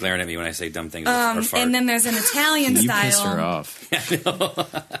doing is glaring at me when I say dumb things or fart. And then there's an Italian You pissed her style off. that You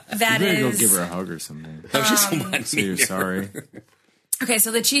better go is give her a hug or something. No, she doesn't want So me you're here. sorry. okay. So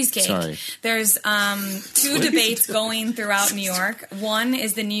the cheesecake. Sorry. There's two debates going throughout New York. One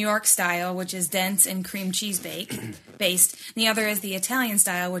is the New York style, which is dense and cream cheese based. The other is the Italian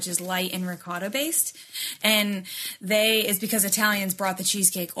style, which is light and ricotta based. And is because Italians brought the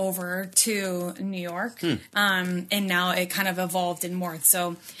cheesecake over to New York, and now it kind of evolved in more.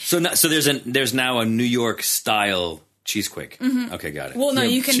 So there's now a New York style cheesecake. Okay, got it. well, no, Yeah,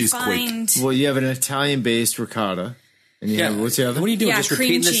 you can cheese quick. find. Well, you have an Italian-based ricotta. And you have, what's the other? What are you doing? Yeah, Just cream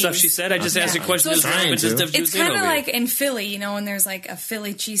repeating the stuff cheese. she said? I just asked a question. So Just trying just to. stuff she It's was saying kind of over like here. in Philly, you know, when there's like a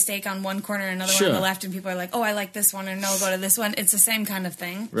Philly cheesesteak on one corner and another one Sure. on the left, and people are like, "Oh, I like this one," or "No, go to this one." It's the same kind of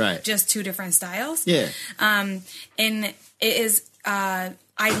thing, Right. Just two different styles. Yeah. And it is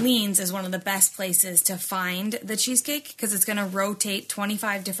Eileen's is one of the best places to find the cheesecake because it's going to rotate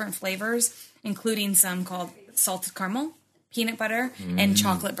 25 different flavors, including some called salted caramel, peanut butter, and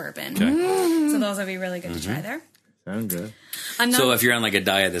chocolate bourbon. So those would be really good to try there. Sound good. So if you're on like a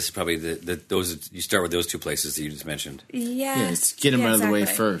diet, this is probably those. You start with those two places that you just mentioned. Yeah, let's get them out of the way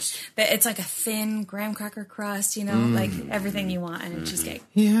first. But it's like a thin graham cracker crust, you know, like everything you want in a cheesecake.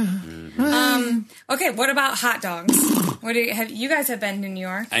 Yeah. Okay, what about hot dogs? What do you guys have been to New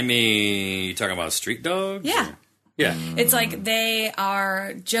York? I mean, you talking about street dogs? Yeah. Yeah. It's like they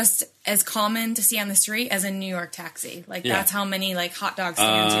are just as common to see on the street as a New York taxi. Like Yeah. that's how many like hot dog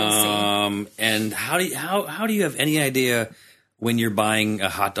stands you'll see. And how do you have any idea when you're buying a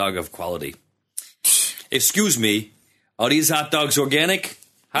hot dog of quality? Excuse me, are these hot dogs organic?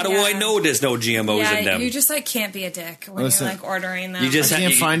 How do Yeah. I know there's no GMOs in Yeah, them? you just like can't be a dick when Listen, you're like ordering them. you just I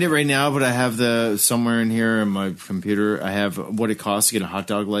can't find it right now, but I have somewhere in here in my computer. I have what it costs to get a hot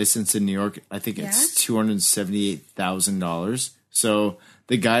dog license in New York. I think it's $278,000. So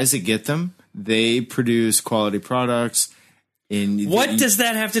the guys that get them, they produce quality products. What does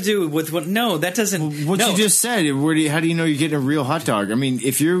that have to do with what? No, that doesn't. What no. you just said? How do you know you're getting a real hot dog? I mean,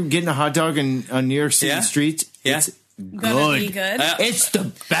 if you're getting a hot dog on New York City Yeah. streets, Yeah. it's Gonna be good. It's the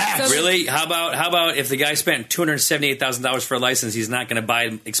best. So- Really? How about if the guy spent $278,000 for a license, he's not going to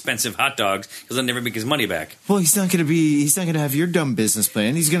buy expensive hot dogs because he'll never make his money back. Well, he's not going to have your dumb business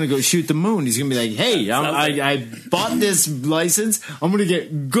plan. He's going to go shoot the moon. He's going to be like, hey, I bought this license. I'm going to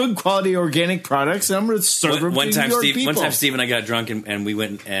get good quality organic products, and I'm going to serve them One to time, New York Steve people. and I got drunk and we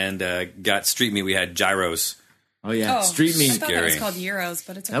went and got street meat. We had gyros. Oh, yeah. Oh, Street I meat. thought that was Scary. called Euros,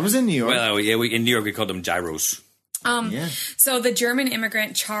 but it's okay. That was in New York. Well, yeah, in New York we called them gyros. Yeah. So the German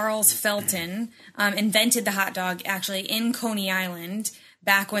immigrant Charles Felton invented the hot dog actually in Coney Island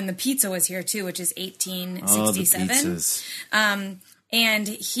back when the pizza was here too, which is Oh, the 1867. pizzas. And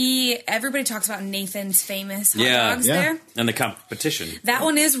everybody talks about Nathan's famous hot Yeah. dogs Yeah. there. And the competition. That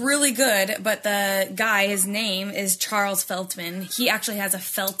one is really good, but the guy, his name is Charles Feltman. He actually has a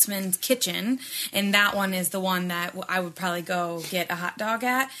Feltman's Kitchen, and that one is the one that I would probably go get a hot dog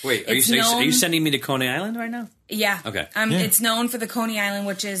at. Wait, are It's you known- sending me to Coney Island right now? Yeah. Okay. It's known for the Coney Island,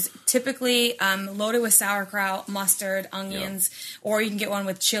 which is typically loaded with sauerkraut, mustard, onions, or you can get one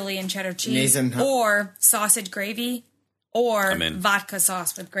with chili and cheddar cheese, Nathan, or sausage gravy. or I'm in. vodka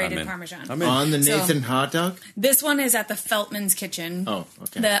sauce with grated I'm in. Parmesan. I'm in. On the Nathan hot dog? This one is at the Feltman's Kitchen. Oh,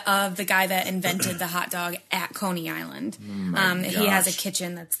 okay. The guy that invented the hot dog at Coney Island. He has a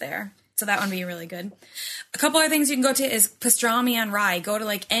kitchen that's there. So that one would be really good. A couple other things you can go to is pastrami on rye. Go to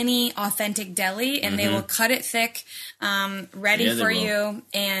like any authentic deli and they will cut it thick, ready Yeah, they for will. you,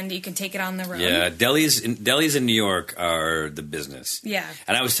 and you can take it on the road. Yeah, delis in New York are the business. Yeah.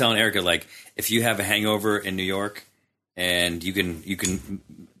 And I was telling Erica, like, if you have a hangover in New York and you can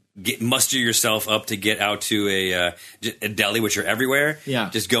muster yourself up to get out to a deli, which are everywhere. Yeah.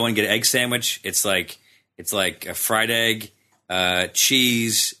 Just go and get an egg sandwich. It's like a fried egg,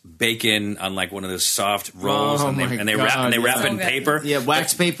 cheese, bacon on like one of those soft rolls, Oh and my they wrap God, it so in good. paper. Yeah,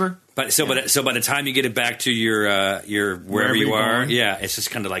 wax paper. But by the time you get it back to your wherever you you're are, going. yeah, it's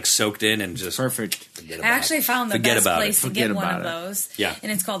just kind of like soaked in and just Perfect. forget about I actually it. found the Forget best about place it. to Forget get one about of it. those. Yeah.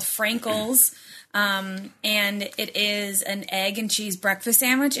 And it's called Frankel's. And it is an egg and cheese breakfast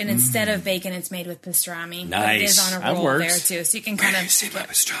sandwich, and instead of bacon, it's made with pastrami. But it is Nice. on a That roll works. there too, so you can kind of See my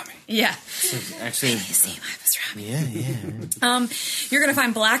pastrami. yeah. Actually, You see my pastrami. yeah. You're gonna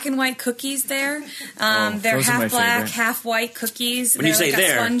find black and white cookies there. They're those are my half black, favorite. half white cookies. When you They're say like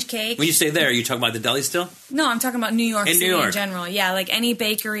there, a sponge cake. when you say there, you talking about the deli still? No, I'm talking about New York In City New York. in general. Yeah, like any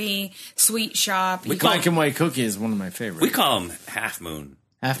bakery, sweet shop. You Black and white cookie is one of my favorites. We call them Half Moon.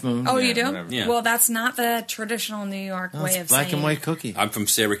 Half moon. Oh, yeah, you do? whatever. Yeah. Well, that's not the traditional New York No, way it's of black saying and white it. cookie. I'm from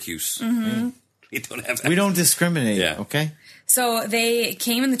Syracuse. Mm-hmm. We don't have. We don't discriminate. Yeah. Okay. So they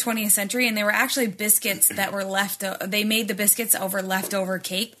came in the 20th century, and they were actually biscuits that were they made the biscuits over leftover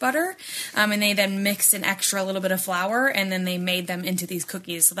cake butter, and they then mixed an extra little bit of flour, and then they made them into these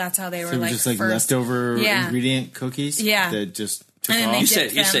cookies. So that's how they were So like just like first. leftover Yeah. ingredient cookies. Yeah. That just took And then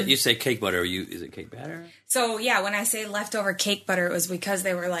off. they You say cake butter. Is it cake batter? So yeah, when I say leftover cake butter, it was because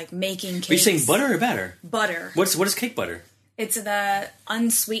they were like making cakes. Are you saying butter or batter? Butter. What is cake butter? It's the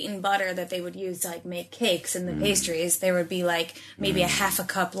unsweetened butter that they would use to like make cakes and the pastries. There would be like maybe a half a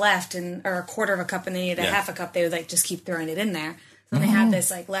cup left or a quarter of a cup, and then you had a Yeah. half a cup. They would like just keep throwing it in there. So they had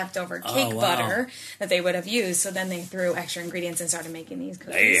this like leftover cake wow. butter that they would have used. So then they threw extra ingredients and started making these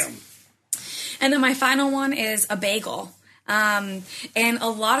cookies. Damn. And then my final one is a bagel. And a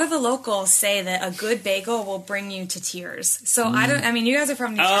lot of the locals say that a good bagel will bring you to tears. So I mean, you guys are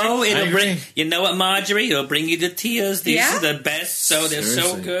from New York. Oh, it'll agree. bring. You know what, Marjorie? It'll bring you to tears. These Yeah? are the best. So they're so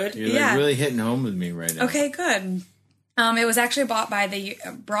Seriously. good. You're Yeah. like really hitting home with me right now. Okay, good. It was actually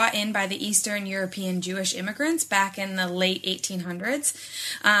brought in by the Eastern European Jewish immigrants back in the late 1800s.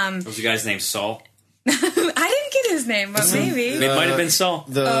 Was the guy's name Saul? I didn't get his name, but maybe. It might have been Saul.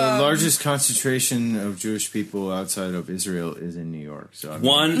 The largest concentration of Jewish people outside of Israel is in New York. So I mean,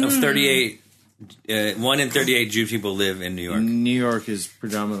 One of 38. 1 in 38 Jewish people live in New York. New York is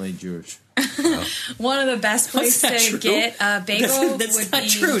predominantly Jewish. One of the best places That's to not get a bagel That's would not be.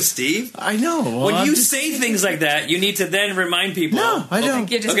 true, Steve. I know. Well, When I'm you just- say things like that, you need to then remind people. No, I don't.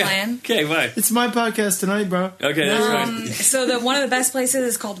 You're just Okay. playing. Okay, fine. It's my podcast tonight, bro. Okay, that's fine. So one of the best places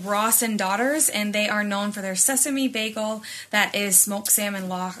is called Ross and Daughters, and they are known for their sesame bagel that is smoked salmon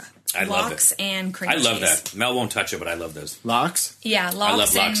I love lox and cream I love cheese. that. Mel won't touch it, but I love those. Lox? Yeah, lox I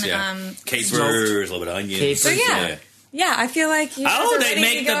love lox, and yeah. Capers, a little bit of onions. Capers. So yeah, I feel like you guys Oh, are they ready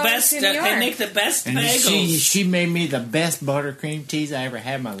make to the go best. to New York. They make the best And bagels. she made me the best buttercream cheese I ever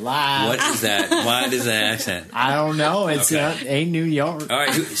had in my life. What is that? Why is that accent? I don't know. It's Okay. ain't New York. All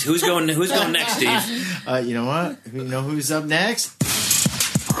right, who's going next, Steve? You know what? You know who's up next?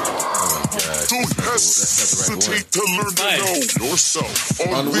 Don't hesitate to learn to Fine. know yourself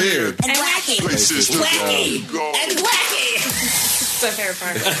On weird. And wacky. places to go. And wacky. It's my favorite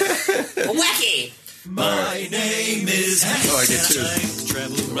part. Wacky. My name is Hank. I get to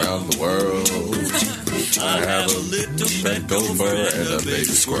around the world. I have a little red gopher and a baby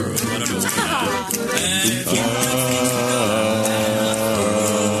squirrel.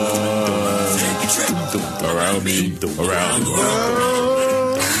 Around me, around the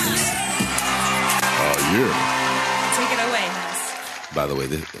world. Oh yeah. Take it away, Hess. By the way,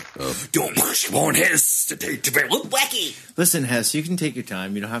 this, Don't push, won't hesitate to be wacky. Listen, Hess, you can take your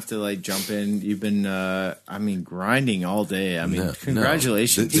time. You don't have to like jump in. You've been, grinding all day. I mean, No,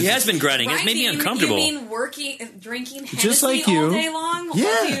 congratulations. He has been grinding. It's made me Grinding, uncomfortable. You mean drinking Hennessy Just like all you. day long? What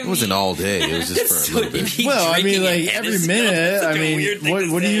Yeah. do you it wasn't mean? all day. It was just for a little bit. Well, I mean, like every minute. That's I such a mean, weird thing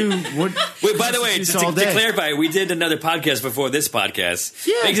to what do say. you? What? Wait, by the way, It's to all day. clarify, we did another podcast before this podcast.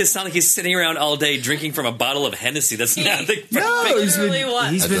 Yeah. Makes it sound like he's sitting around all day drinking from a bottle of Hennessy. That's not the No, he's literally was.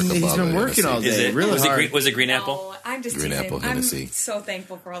 He's been working all Is day, it? really hard. Was it green apple? No, I'm just Green teasing. apple I'm Hennessy. so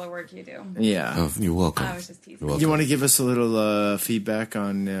thankful for all the work you do. Yeah. Oh, you're welcome. I was just teasing. You're welcome. You want to give us a little feedback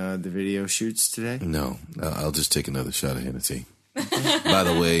on the video shoots today? No, I'll just take another shot of Hennessy. By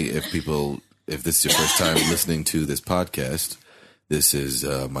the way, if this is your first time listening to this podcast, this is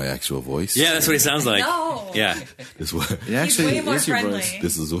my actual voice. Yeah, that's what he sounds like. No. Yeah. This is what It actually way more is your friendly. voice.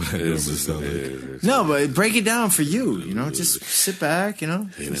 this is what I normally sound like. No, but break it down for you. You know, just sit back. You know,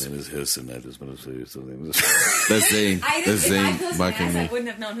 Hey, my name is Hess, and I just want to say something. That's Zane. I That's didn't, if I Zane. closed my Mike and eyes, I me. wouldn't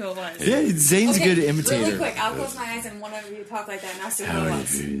have known who it was. yeah, Zane's a good imitator. Really quick, I'll close my eyes and one of you talk like that and I'll see who it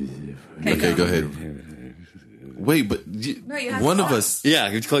was. Okay, go ahead. Wait, but No, you have one to of talk. us. Yeah,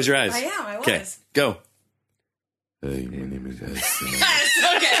 you close your eyes. I am, I was. Okay, go. Hey, my name is Hess. and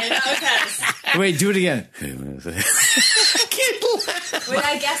Okay, that was Tess. Wait, do it again. Wait,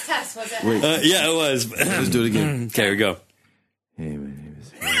 I guessed Tess, was it? Yeah, it was. Let's do it again. Okay, here we go. Hey, my name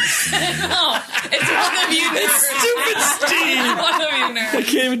is Hess. No, it's one of you nerds. Stupid Steve. One of you nerds. I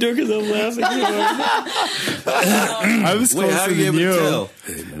can't even do it because I'm laughing. I was Wait, closer how are you than able you. to tell?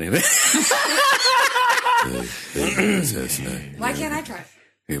 Hey, my name is. Hey, my name is Hess. and I- Why can't I try?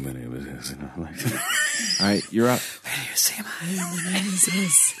 Hey, my name is Hess. and I like that. All right, you're up.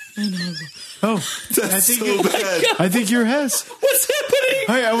 Oh, I think you're Hess. What's happening?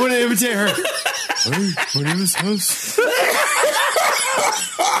 Hey, I want to imitate her. Hey, my name is Hess.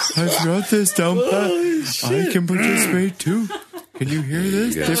 I've got this down pat. I can participate too. Can you hear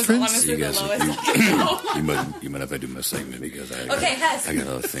this guys- difference? Honestly, You the guys- lowest. You mind if I do my segment because I Okay, Hess. I got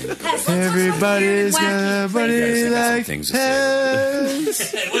other things. Hess, let's do Everybody's something got a wacky, buddy Guys, I got some like things to say.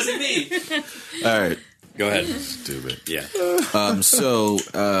 Hess. It wasn't me. All right, Go ahead. stupid. Yeah.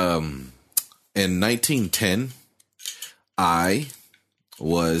 In 1910, I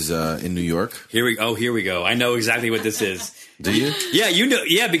was in New York. Here we go. I know exactly what this is. Do you? Yeah, you know.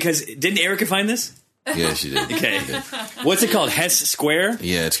 Yeah, because didn't Erica find this? Yeah, she did. Okay. What's it called? Hess Square?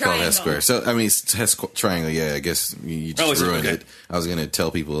 Yeah, it's called Hess Triangle. Square. So, I mean, it's Hess Triangle. Yeah, I guess you just is it? ruined Okay. it. I was going to tell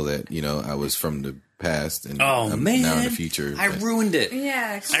people that, I was from the past and Oh, I'm man. now in the future. I but- ruined it.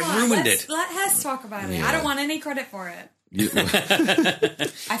 Yeah, come I on. ruined Let's it. Let Hess talk about it. Yeah. I don't want any credit for it. You-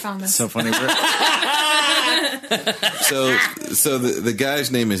 I found this. So funny. so the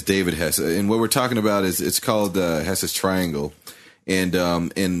guy's name is David Hess, and what we're talking about is it's called Hess's Triangle. And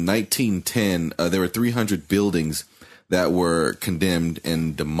in 1910, there were 300 buildings that were condemned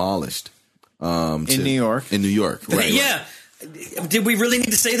and demolished. In New York? In New York, right? Yeah. Did we really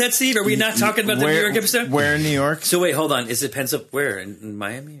need to say that, Steve? Are we not talking about the New York episode? Where in New York? So wait, hold on. Is it Pennsylvania? Where in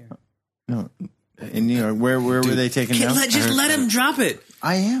Miami? Or? No, in New York. Where were they taken down? Just let him drop it.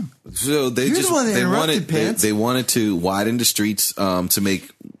 I am. So they You're just the one that they interrupted, wanted Pants. they wanted to widen the streets to make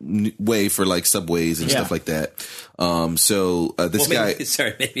way for like subways and Yeah. stuff like that. This guy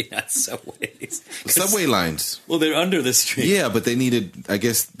Maybe not subways. subway lines. Well, they're under the street. Yeah, but they needed. I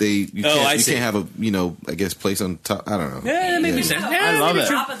guess you I can't see. have a place on top. I don't know. Yeah, that may be sense. I love it.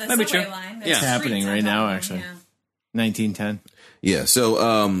 Top of the That'd be subway true. line. Yeah. It's happening right now, actually. 1910. Yeah,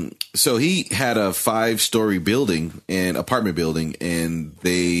 so he had a 5-story building and apartment building, and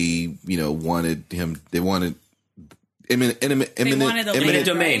they wanted him. They wanted eminent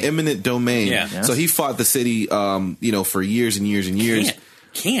domain. eminent domain. Yeah. Yes. So he fought the city, for years and years and years.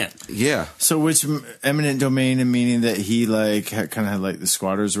 Can't. Yeah. So which eminent domain, meaning that he kind of had like the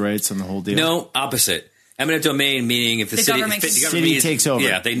squatters' rights on the whole deal? No, opposite. Eminent domain meaning if the government- City takes over.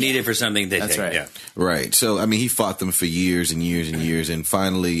 Yeah, they need it for something. That's take. right. Yeah. Right. So, I mean, he fought them for years and years and years. And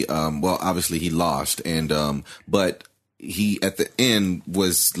finally, obviously he lost. And, but he, at the end,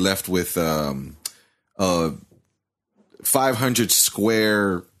 was left with, 500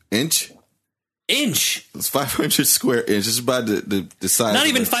 square inch. It's 500 square inch. It's about the size. Not of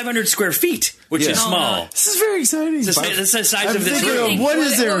even a- 500 square feet, which Yeah. is small. This is very exciting. It's the size I'm of this thinking room. of what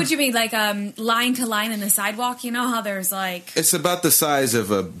is there? What would you mean, like line to line in the sidewalk? You know how there's like It's about the size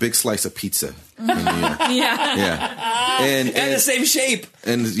of a big slice of pizza. In New York. yeah. Yeah. And And the same shape.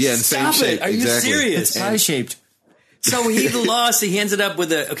 and yeah, in the same Stop shape. it. Are you exactly. serious? Pie shaped. So he lost. He ends it up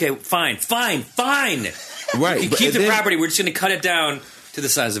with okay, fine. Right. You but- keep and the then- property. We're just going to cut it down to the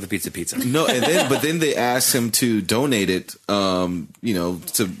size of a pizza. No, but then they asked him to donate it,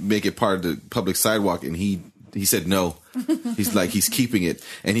 to make it part of the public sidewalk, and he said no. He's keeping it,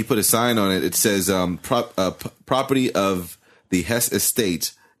 and he put a sign on it. It says, "Property of the Hess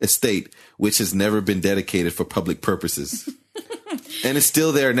estate, which has never been dedicated for public purposes." and it's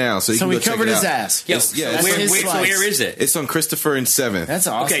still there now. So you So can we go check covered it his out. ass. Yeah, It's- yeah, so it's where, on- his wait, slice. where is it? It's on Christopher and 7th. That's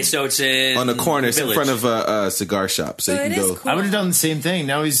awesome. Okay, so it's in on the corner. It's in Village. front of a cigar shop, so So you it can is go. cool. I would have done the same thing.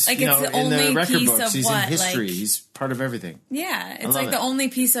 Now he's Like, you it's know, the in the only record piece books. of He's what, in history. like- He's part of everything. Yeah, it's love like it. the only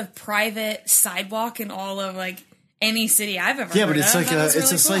piece of private sidewalk in all of like any city I've ever Yeah, heard but it's of. like That was it's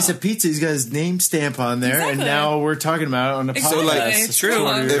really a slice cool. of pizza. He's got his name stamp on there, and Exactly. now we're talking about it on the podcast. Exactly. like, It's true. From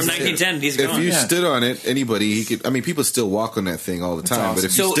From If- 1910, he's If gone. you Yeah. stood on it, anybody he could. I mean, people still walk on that thing all the time. But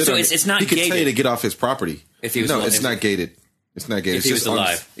if you So- stood so on it's it, not he could tell you gated? to get off his property. If he was no, alive. it's not gated. It's not gated. If he It's was just on-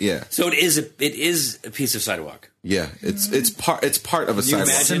 alive. Yeah, So it is a piece of sidewalk. yeah. It's part of a Can you sidewalk.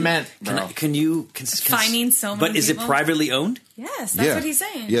 imagine? Cement, Can, bro. can you can, Finding so many But is people? it privately owned? Yes, that's Yeah, what he's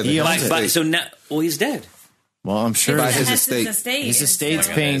saying. Yeah, He the owns estate. So now, well, he's dead. Well, I'm sure By It's his Hess's estate. his is estate's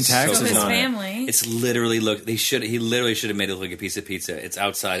so- paying So taxes his on it. family. It's literally he literally should have made it look like a piece of pizza. It's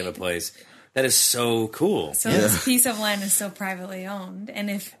outside of a place. That is so cool. So this piece of land is so privately owned,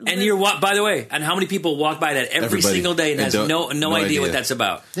 and if And by the way, and how many people walk by that every Everybody. single day and And has don't- no no idea idea. what that's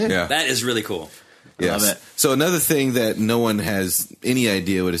about? Yeah. That is really cool. Yes. Love it. So another thing that no one has any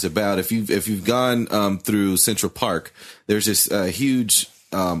idea what it's about. If you've gone through Central Park, there's this huge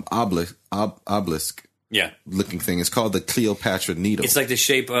obelisk Yeah. looking thing. It's called the Cleopatra Needle. It's like the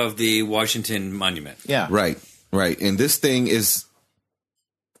shape of the Washington Monument. Yeah, right. And this thing is.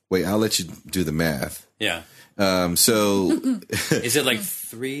 Wait, I'll let you do the math. Yeah. So Is it like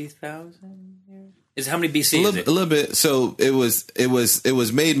 3,000 years? Is how many BC a is it? little bit. So it was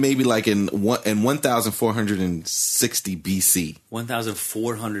made maybe like in 1460 BC.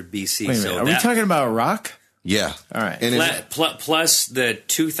 1,400 BC. Wait a so minute. Are we that, talking about a rock? Yeah. All right. And plus the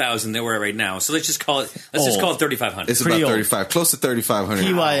 2,000 that we're at right now. So let's just call it. Let's just Old. call it 3,500. it's Pretty about old. 35, close to 3,500.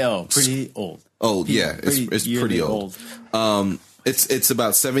 PYO, pretty old. Old, yeah. It's yearly pretty old. It's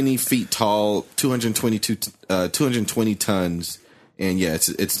about 70 feet tall, 220 tons, and yeah, it's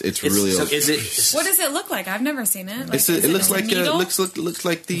really so old. is it? what does it look like? I've never seen it. Like, It is looks a like needle? looks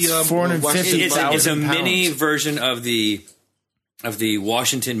like the 450,000 Washington It's a pounds. mini version of the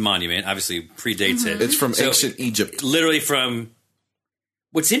Washington Monument. Obviously, predates it. It's from So, ancient Egypt. Literally from.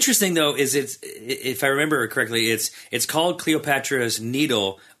 What's interesting though is if I remember correctly, it's called Cleopatra's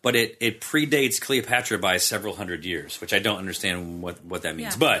Needle, but it predates Cleopatra by several hundred years, which I don't understand what that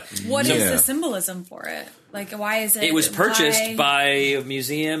means. Yeah. But What is Yeah. the symbolism for it? Like, why is it? it was purchased by a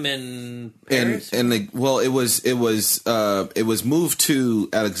museum in Paris. And it was moved to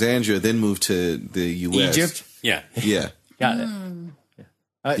Alexandria, then moved to the U.S. Egypt? Yeah. Yeah, Got it.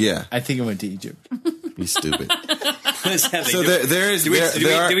 yeah. I think it went to Egypt. You stupid. So there is do we talk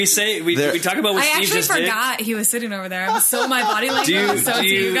about what I Steve actually just did? forgot he was sitting over there. So my body language. Do you- so do it's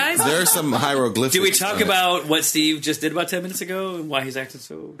you- you guys. There are some hieroglyphics. Do we talk on it. about what Steve just did about 10 minutes ago and why he's acting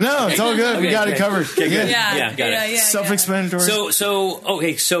so? No, it's all good. we Okay, got it okay. covered. Okay, good. Yeah, Yeah, got it.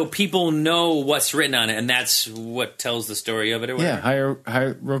 Self-explanatory. So people know what's written on it, and that's what tells the story of it, or yeah, whatever.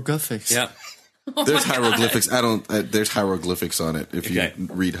 hieroglyphics. Yeah. There's hieroglyphics. There's hieroglyphics on it. If Okay. you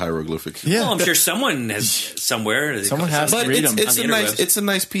read hieroglyphics, Yeah. Well, I'm sure someone has somewhere. Someone has to But read it's, them. it's on a the nice interwebs. it's a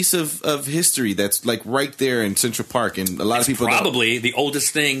nice piece of history that's like right there in Central Park, and a lot of people don't- Probably the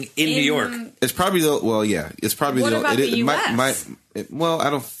oldest thing in New York. It's probably the it's probably What the about the it US? well, I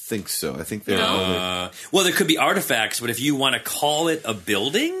don't think so. I think they're older. Well, there could be artifacts, but if you want to call it a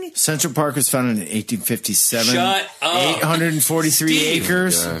building, Central Park was founded in 1857. Shut up. 843 Steve.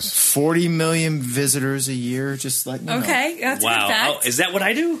 acres, Gosh. 40 million visitors a year. Just like you know. Okay, that's a good wow, fact. is that what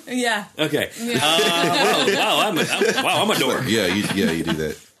I do? Yeah. Okay. I'm a dork. Yeah, you do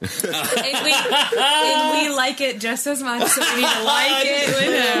that. And we like it just as much, so we need to like it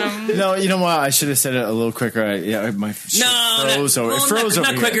with him. No, you know what? I should have said it a little quicker. My shit froze over. well, It froze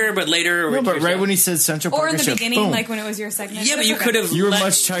not over here. quicker, but later. No, but right when he said Central Park, Or in the I said, beginning, boom. like when it was your segment. Yeah, but That's you okay. could have. You were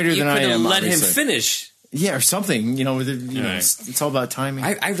much tighter than I am, Let him obviously. finish. Yeah, or something. You know, with Right. it's all about timing.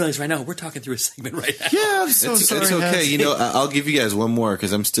 I realize right now we're talking through a segment right now. yeah, I'm so It's, sorry. it's okay. Hess. You know, I'll give you guys one more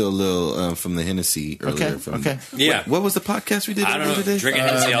because I'm still a little from the Hennessy earlier. Okay, From, okay. Yeah. What was the podcast we did I don't earlier know. today? Drinking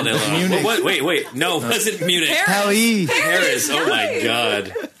Hennessy all day long. Munich. Wait. No, it wasn't Munich. Hallie. Paris. Oh my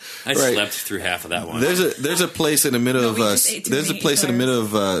god. I Right. slept through half of that one. There's a place in the middle of we just ate too there's a many place in the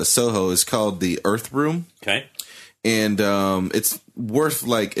eclairs. middle of Soho. It's called the Earth Room. Okay. And it's worth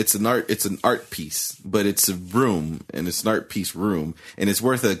like it's an art piece, but it's a room and it's an art piece room, and it's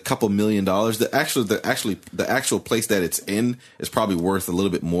worth a couple $1 million. The actual place that it's in is probably worth a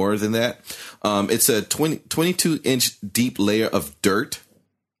little bit more than that. It's a 22-inch deep layer of dirt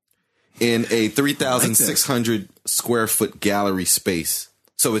in a 3,600 square foot gallery space.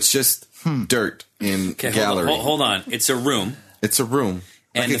 So it's just dirt in Okay. gallery. Hold on. It's a room. It's a room,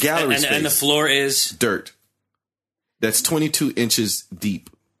 like And a gallery space. and the floor is dirt. That's 22 inches deep.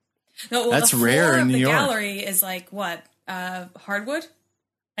 No, well, That's the floor rare in of New the York. gallery is like what? Hardwood?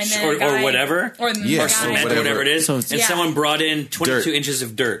 And then Or a guy- whatever. Or the Yeah, Or guy- cement, whatever. whatever it is. So And it's- someone brought in 22 Dirt. inches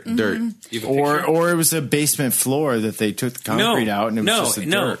of dirt. Dirt. You have a picture? Or it was a basement floor that they took the concrete out and it was just a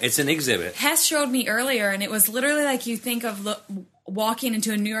dirt. It's an exhibit. Hess showed me earlier, and it was literally like you think of walking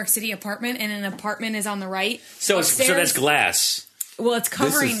into a New York City apartment, and an apartment is on the right. So Upstairs- that's glass. Well, it's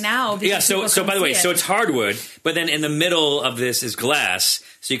covering is- now. Because Yeah. So people by the can way, see so it. it's hardwood, but then in the middle of this is glass,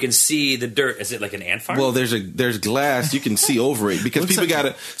 so you can see the dirt. Is it like an ant farm? Well, there's glass you can see over it because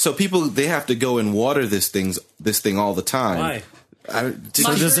people they have to go and water this thing all the time. Why? So it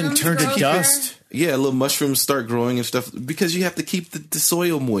doesn't Mushrooms turn to grow dust. Yeah, little mushrooms start growing and stuff because you have to keep the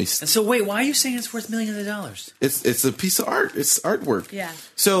soil moist. And so wait, why are you saying it's worth millions of dollars? It's a piece of art. It's artwork. Yeah.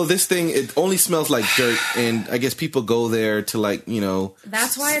 So this thing, it only smells like dirt, and I guess people go there to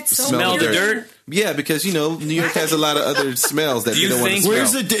That's why it's so Smell weird. the dirt? Yeah, because New York has a lot of other smells that Do they you don't want to think-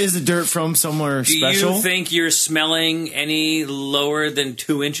 smell. Is the dirt from somewhere Do special? you think you're smelling any lower than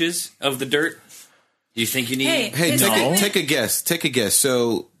 2 inches of the dirt? Do you think you need? Hey, His take pigment- a guess. Take a guess.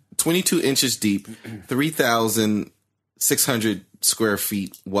 So 22 inches deep, 3,600 square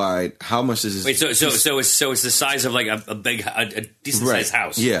feet wide. How much is this? Wait, so it's the size of like a decent sized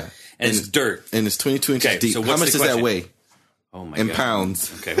house. Yeah. And it's dirt. And it's 22 inches Okay, deep. so How what's much the does that question? weigh Oh my in god.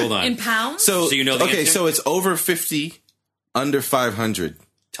 pounds? Okay, hold on. In pounds? So you know the okay, answer? so it's over 50, under 500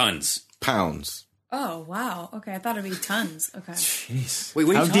 Tons. pounds. Oh, wow. Okay, I thought it'd be tons. Okay. Wait,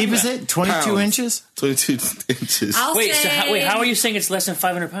 what are How you talking deep is about? it? 22 Pounds. inches? 22 inches. I'll Wait, say... how are you saying it's less than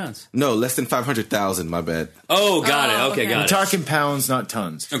 500 pounds? No, less than 500,000. My bad. Oh, got Oh, it. Okay, okay. got We're it. talking pounds, not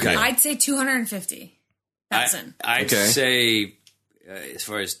tons. Okay. I'd say 250,000. I'd Okay. say, as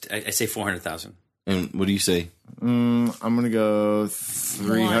far as, I say 400,000. And what do you say? I'm going to go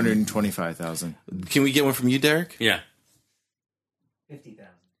 325,000. Can we get one from you, Derek? Yeah. 50,000.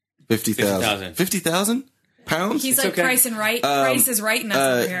 50,000. 50,000 pounds? He's like okay. Price is Right and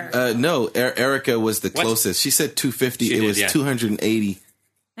that's over here. No, Erica was the closest. She said 250. She it did, was yeah. 280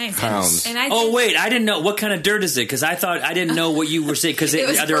 Nice. pounds. And I Oh think- wait, I didn't know what kind of dirt is it because I didn't know what you were saying because It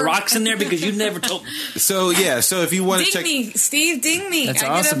was are there for- rocks in there because you never told. So yeah, so if you want to Ding check, me, Steve, ding me. That's I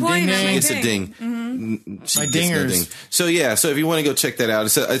awesome. get a point Ding, on ding. my it's a ding. She My gets no dingers. ding. So yeah, so if you want to go check that out,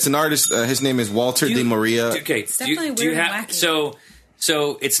 it's an artist. His name is Walter De Maria. Okay, It's definitely do you weird and have wacky.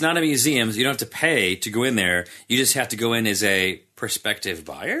 so it's not a museum. So you don't have to pay to go in there. You just have to go in as a prospective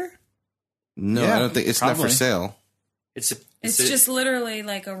buyer. No, Yeah, I don't think it's not for probably. sale. It's It's just literally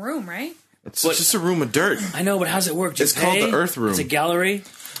like a room, right? It's What- just a room of dirt. I know, but how's it work? Do you It's called pay? the Earth Room. It's a gallery.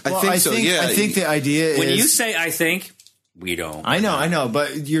 I think so. Yeah, I think the idea When is. you say I think, we don't. I know,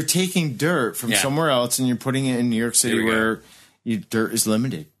 but you're taking dirt from Yeah. somewhere else and you're putting it in New York City Here we go. where dirt is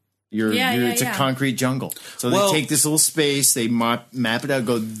limited. It's a concrete jungle. So Well- they take this little space, they map it out,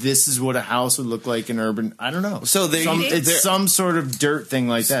 go, this is what a house would look like in urban. I don't know. So they- it's they're- some sort of dirt thing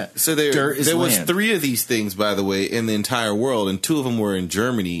like that. So dirt is there was land. 3 of these things, by the way, in the entire world, and 2 of them were in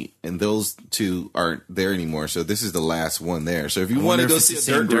Germany, and those 2 aren't there anymore. So this is the last one there. So if you want wonder to go if see a it's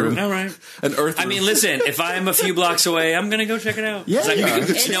the same dirt room, dirt. All right. an Earth I room. mean, listen. If I'm a few blocks away, I'm gonna go check it out. Yeah, yeah.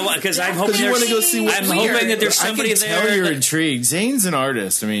 You know what? Because I'm hoping you there's. wanna go see what- I'm hoping that there's I somebody can tell there. you're that- intrigued. Zane's an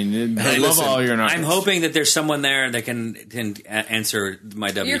artist. I mean, Hey, above listen, all, you're an artist. I'm hoping that there's someone there that can answer my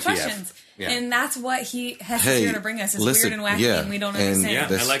WTF. Your questions. Yeah. And that's what he has Hey, here to bring us. It's listen, weird and wacky yeah, and we don't and understand. Yeah.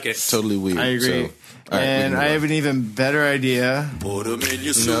 that's I like it. Totally weird. I agree. So, all right, and we can I move have an even better idea. Put 'em in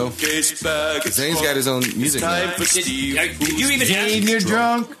your No. suitcase bag. on. Zane's got his own music now. Time for Steve. Did you even Zane, ask? you're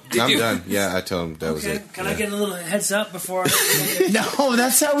drunk. I'm you- done. Yeah, I told him that was Okay. it. Can Yeah. I get a little heads up before? No,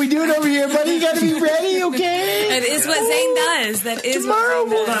 that's how we do it over here, buddy. You got to be ready, okay? That is what Zane does. That is Tomorrow what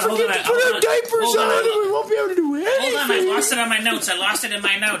Zane we'll does. Hold on, forget to put hold our on. diapers Hold on. on and we won't be able to do anything. Hold on, I lost it on my notes. I lost it in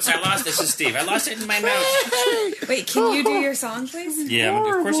my notes. This is Steve. I lost it in my notes. Wait, can you do your song, please? Yeah, of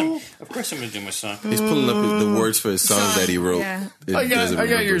course I'm gonna do my song. He's pulling up the words for his songs that he wrote. Yeah. It I doesn't got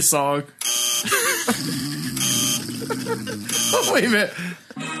remember. your song. Oh, wait a minute.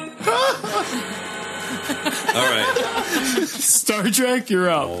 All right. Star Trek, you're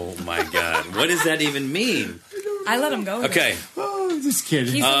up. Oh my God. What does that even mean? I let him go with Okay. it. Oh, just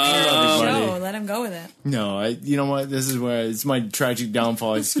kidding. He's the leader of the buddy. show. Let him go with it. No, you know what? This is where it's my tragic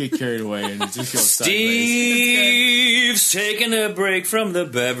downfall. I just get carried away and it just goes sideways. Steve's taking a break from the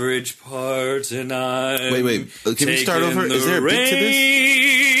beverage part, and I'm Wait. Can we start taking over? Is the there a beat to this?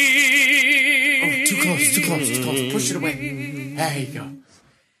 reins. Too close. Push it away. There you go.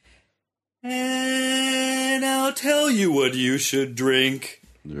 And I'll tell you what you should drink.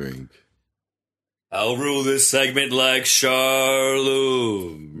 Drink. I'll rule this segment like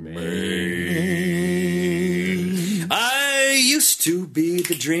Charlemagne. Just to be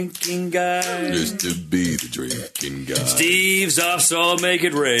the drinking guy. Just to be the drinking guy. Steve's also make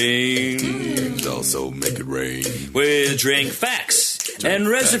it rain. Steve's also make it rain. With drink facts and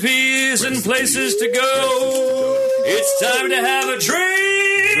recipes and places to go. It's time to have a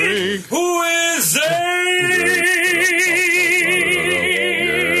drink with Zane.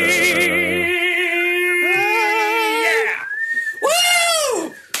 Yeah.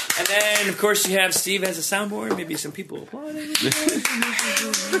 Woo! And then, of course, you have Steve as a soundboard. Maybe some people applauding.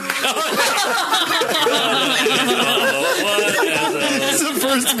 It's the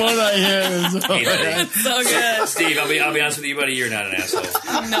first one I hear. It's so good. Steve, I'll be honest with you, buddy. You're not an asshole.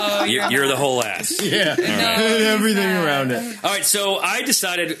 No, You're the whole ass. Yeah, and everything around it. All right, so I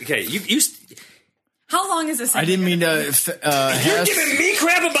decided. Okay, you. How long is this? I didn't mean to. You're giving me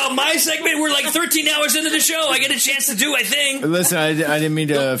crap about my segment. We're like 13 hours into the show. I get a chance to do, I think. Listen, I didn't mean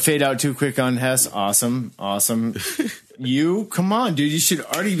to fade out too quick on Hess. Awesome. You, come on, dude. You should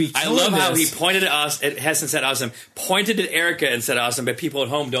already be I killing love how this. he pointed at us, at Hess and said awesome, pointed at Erica and said awesome, but people at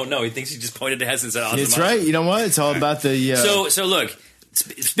home don't know. He thinks he just pointed at Hess and said awesome. It's right. You know what? It's all about the. So look.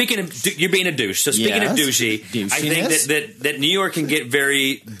 Speaking of, you're being a douche. So speaking of douchey, I think that New York can get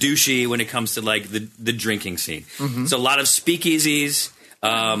very douchey when it comes to like the drinking scene. Mm-hmm. So a lot of speakeasies.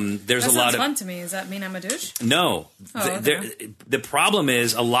 There's that a lot sounds of fun to me. Does that mean I'm a douche? no. Oh, okay. The problem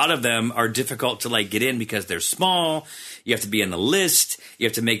is a lot of them are difficult to like get in because they're small. You have to be on the list. You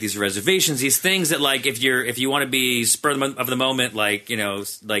have to make these reservations. These things that like if you want to be spur of the moment, like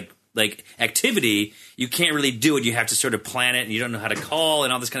like activity, you can't really do it. You have to sort of plan it, and you don't know how to call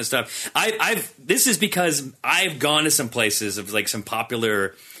and all this kind of stuff. This is because I've gone to some places of like some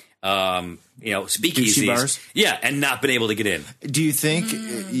popular, speakeasies, bars? Yeah, and not been able to get in. Do you think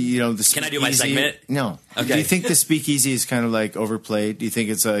the Can I do my segment? No. Okay. Do you think the speakeasy is kind of like overplayed? Do you think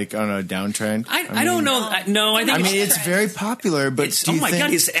it's like on a downtrend? I don't know. I think it's very popular, but it's, do you oh my think, god,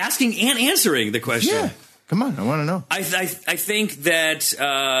 he's asking and answering the question. Yeah. Come on, I want to know. I think that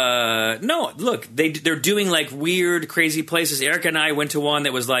no, look, they're doing like weird, crazy places. Erica and I went to one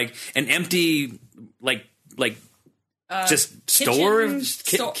that was like an empty, like just store,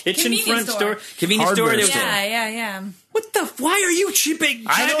 kitchen front store, convenience store. Yeah. What the? Why are you chipping?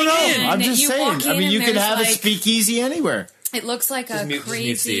 I don't know. in, I'm just you saying. walk I in mean, you and could there's have a like- speakeasy anywhere. It looks like a mute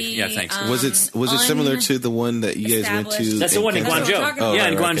crazy. Steve. Yeah, thanks. Was it similar to the one that you guys went to? established- That's the one in That's what we're Guangzhou. talking about. Yeah,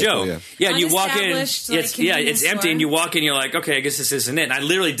 in right, okay, Guangzhou. cool, yeah. Yeah, and you walk in. Unestablished, like, It's convenience empty, store. and you walk in. You're like, okay, I guess this isn't it. And I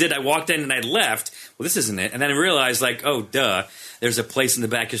literally did. I walked in and I left. Well, this isn't it. And then I realized, like, oh, duh. There's a place in the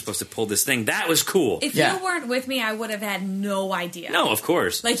back you're supposed to pull this thing. That was cool. If Yeah. you weren't with me, I would have had no idea. No, of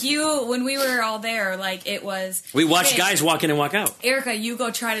course. Like when we were all there, like it was. We watched hey, guys walk in and walk out. Erica, you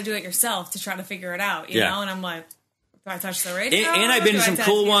go try to do it yourself to try to figure it out, you Yeah. know? And I'm like, do I touch the radio? And I've been to Do I some touch-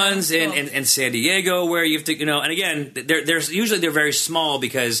 cool you know? ones Cool. in San Diego where you have to, and again, there's usually they're very small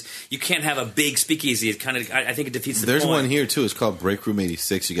because you can't have a big speakeasy. It kind of, I think it defeats the There's point. one here too. It's called Break Room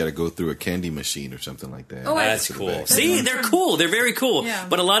 86. You got to go through a candy machine or something like that. Oh, wait. That's To the cool. back. See, they're cool. They're very cool. Yeah.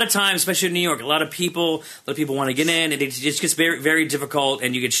 But a lot of times, especially in New York, a lot of people want to get in, and it just gets very, very difficult,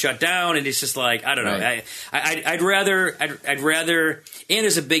 and you get shut down, and it's just like I don't know. Right. I'd rather, and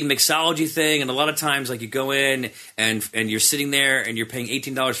there's a big mixology thing, and a lot of times, like you go in and you're sitting there and you're paying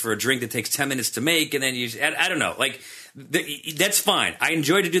 $18 for a drink that takes 10 minutes to make, and then I don't know, like that's fine. I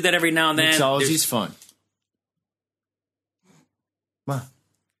enjoy to do that every now and then. Mixology's fun. What?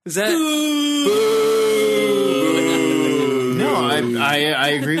 Is that? No, I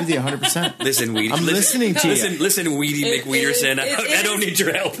agree with you 100%. Listen, Weedy. I'm listening to you. Listen, Weedy McWeederson. I don't need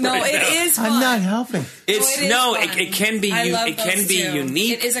your help. No, right it now. is fun. I'm not helping. It's it is fun. it can be I love it can those be too.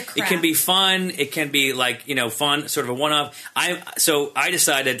 unique. It is a It craft. can be fun. It can be like fun, sort of a one off. So I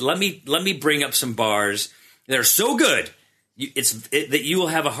decided let me bring up some bars that are so good. That you will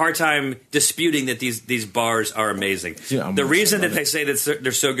have a hard time disputing that these bars are amazing. Yeah, the reason that they say that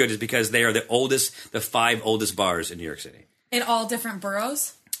they're so good is because they are the 5 oldest bars in New York City. In all different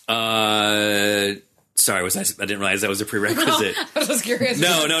boroughs? Sorry, I didn't realize that was a prerequisite. I was just curious. No.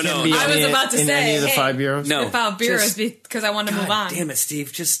 I was about to in say, any of the hey, 5 bureaus. No. About beers because I wanted to move on. Damn it,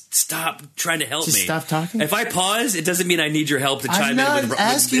 Steve! Just stop trying to help Just me. stop talking? If I pause, it doesn't mean I need your help to I'm chime not in with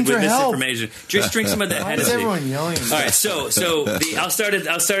asking with for help. misinformation. Just drink some of that Why is Hennessy. everyone yelling? All right, so I'll start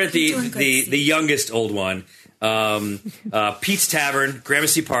at doing good, the youngest old one, Pete's Tavern,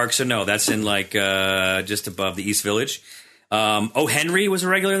 Gramercy Park. So no, that's in like just above the East Village. O. Henry was a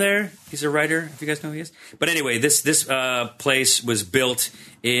regular there. He's a writer, if you guys know who he is. But anyway, this place was built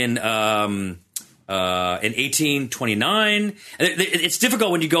in in 1829. It's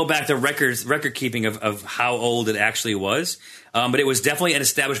difficult when you go back to record keeping of how old it actually was. But it was definitely an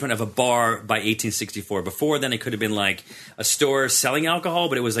establishment of a bar by 1864. Before then, it could have been like a store selling alcohol,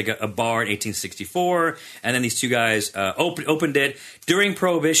 but it was like a bar in 1864. And then these two guys opened it. During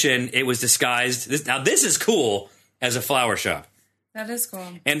Prohibition, it was disguised. Now, this is cool as a flower shop. That is cool.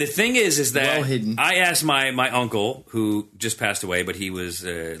 And the thing is that Well hidden. I asked my uncle, who just passed away, but he was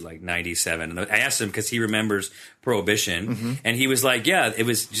like 97. And I asked him because he remembers Prohibition. And he was like, yeah, it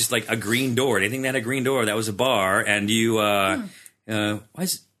was just like a green door. Anything that had a green door, that was a bar. And you, why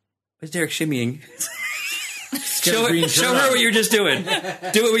is Derek shimmying? Show her what you're just doing.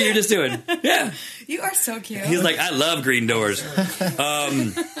 Do what you're just doing. Yeah. You are so cute. He's like, I love green doors.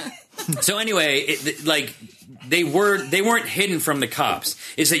 So anyway, they weren't hidden from the cops.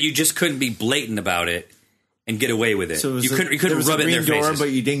 It's that you just couldn't be blatant about it and get away with it. So you couldn't rub it in their faces. But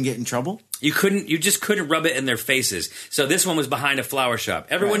you didn't get in trouble? You just couldn't rub it in their faces. So this one was behind a flower shop.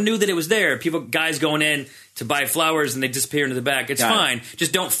 Everyone knew that it was there. Guys going in to buy flowers and they disappear into the back. It's fine.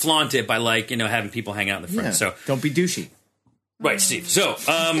 Just don't flaunt it by having people hang out in the front. Yeah. So Don't be douchey. right, Steve. So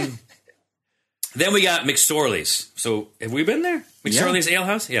then we got McSorley's. So have we been there? McSorley's Ale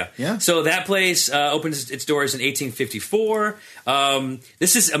House? Yeah. So that place opens its doors in 1854.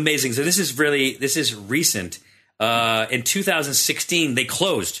 This is amazing. So this is recent. In 2016, they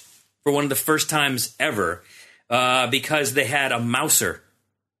closed for one of the first times ever because they had a mouser.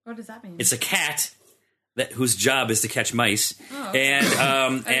 What does that mean? It's a cat whose job is to catch mice. Oh, okay.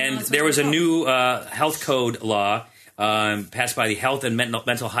 And there was a new health code law passed by the Health and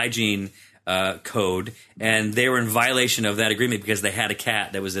Mental Hygiene code, and they were in violation of that agreement because they had a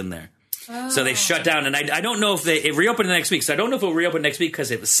cat that was in there. Oh. So they shut down, and I don't know if it reopened next week. So I don't know if it will reopen next week because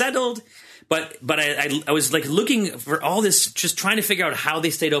it was settled. But I was like looking for all this, just trying to figure out how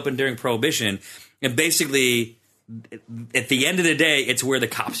they stayed open during Prohibition, and basically at the end of the day, it's where the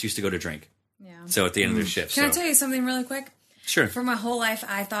cops used to go to drink. Yeah. So at the end of their shift. Can I tell you something really quick? Sure. For my whole life,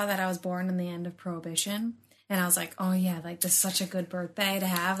 I thought that I was born in the end of Prohibition. And I was like, oh, yeah, like, this is such a good birthday to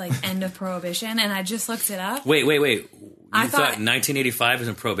have, like, end of Prohibition. And I just looked it up. Wait. You thought 1985 was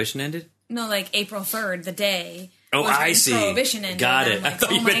when Prohibition ended? No, like, April 3rd, the day. Oh, I see. Prohibition ended. Got it. Like, I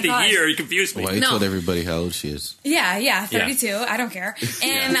thought you meant the year. You confused me. Well, you told everybody how old she is. Yeah, 32. Yeah. I don't care.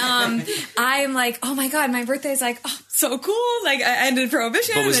 And I'm like, oh, my God, my birthday's like, oh, so cool. Like, I ended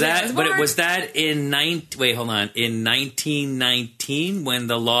Prohibition. But was that in 1919 when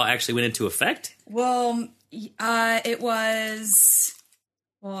the law actually went into effect? Well, it was.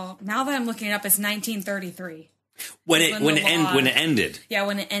 Well, now that I'm looking it up, it's 1933. When it ended. Yeah,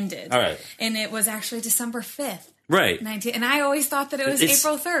 when it ended. All right. And it was actually December 5th. Right. And I always thought that it was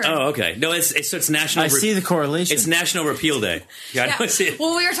April 3rd. Oh, okay. No, it's National. I see the correlation. It's National Repeal Day. Yeah. I see it.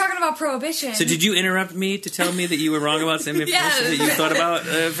 Well, we were talking about Prohibition. So did you interrupt me to tell me that you were wrong about some information that you thought about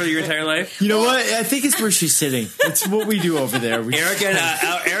for your entire life? You know what? I think it's where she's sitting. It's what we do over there. Eric and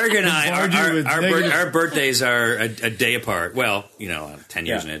I, our birthdays are a day apart. Well, 10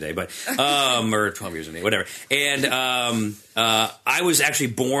 years in a day, but or 12 years in a day, whatever. And I was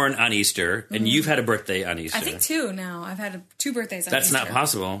actually born on Easter, and you've had a birthday on Easter. I think 2 now. I've had 2 birthdays on Easter. That's not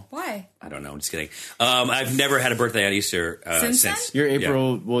possible. Why? I don't know. I'm just kidding. I've never had a birthday on Easter since. You're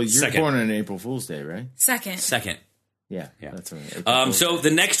April. Yeah. Well, you're Second. born on April Fool's Day, right? Second. Yeah. That's right. So the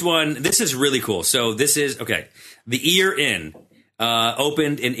next one, this is really cool. So this is the Ear Inn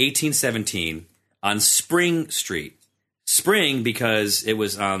opened in 1817 on Spring Street. Spring because it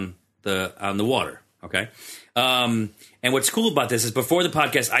was on the water. Okay. And what's cool about this is before the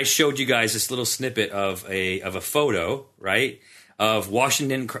podcast, I showed you guys this little snippet of a photo, right, of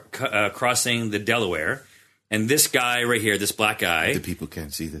Washington crossing the Delaware, and this guy right here, this black guy. The people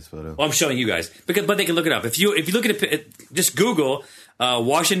can't see this photo. Well, I'm showing you guys, but they can look it up. If you look at it, just Google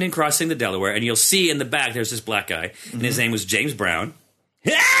Washington crossing the Delaware, and you'll see in the back there's this black guy, and his name was James Brown.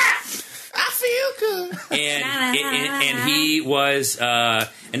 I feel good. And he was a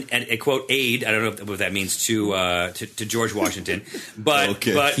quote aide. I don't know what that means to George Washington, but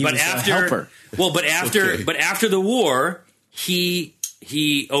he was after a helper. but after the war, he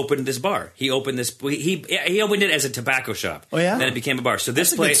opened this bar. He opened this. He opened it as a tobacco shop. Oh yeah. Then it became a bar. So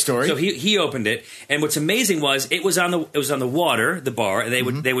this That's a place. good story. So he opened it, and what's amazing was it was on the water, the bar, and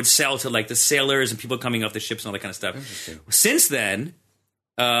they would sell to like the sailors and people coming off the ships and all that kind of stuff. Since then.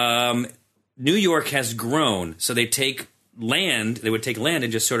 New York has grown, so they take land. They would take land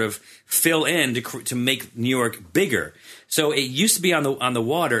and just sort of fill in to make New York bigger. So it used to be on the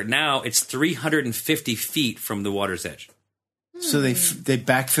water. Now it's 350 feet from the water's edge. So they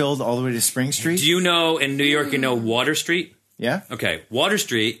backfilled all the way to Spring Street. Do you know in New York? You know Water Street. Yeah. Okay, Water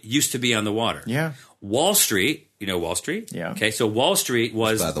Street used to be on the water. Yeah. Wall Street, you know Wall Street? Yeah. Okay, so Wall Street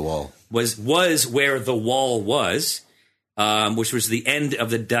was by the wall. Was where the wall was, which was the end of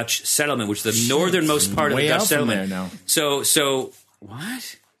the Dutch settlement, which is the northernmost part of the Way Dutch out from settlement. there now. So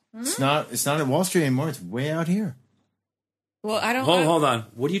what? It's not at Wall Street anymore. It's way out here. Well, I don't. Hold on.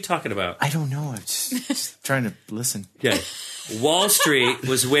 What are you talking about? I don't know. I'm just trying to listen. Okay. Wall Street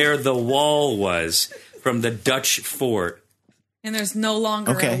was where the wall was from the Dutch fort. And there's no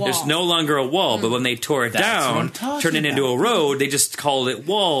longer a wall. There's no longer a wall, but when they tore it That's what I'm down, talking turned it into about. a road, they just called it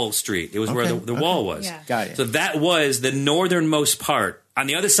Wall Street. It was where the wall was. Yeah. Got it. So that was the northernmost part. On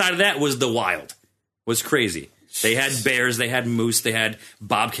the other side of that was the wild. Was crazy. They had bears, they had moose, they had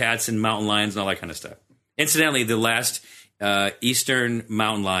bobcats and mountain lions and all that kind of stuff. Incidentally, the last eastern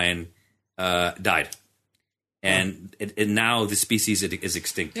mountain lion died. And now the species is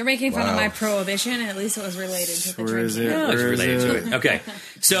extinct. You're making fun of my prohibition. At least it was related to the Where is drinking. it? No, it's Where is related to it? it. Okay.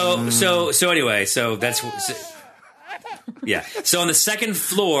 So anyway, so that's yeah. So on the second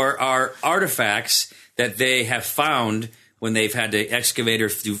floor are artifacts that they have found when they've had to excavate or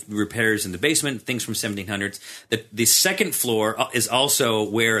do repairs in the basement, things from 1700s. The second floor is also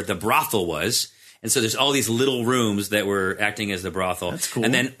where the brothel was. And so there's all these little rooms that were acting as the brothel. That's cool.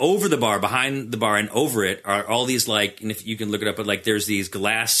 And then over the bar, behind the bar and over it are all these like, and if you can look it up, but like there's these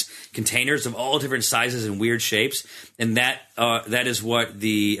glass containers of all different sizes and weird shapes. And that is what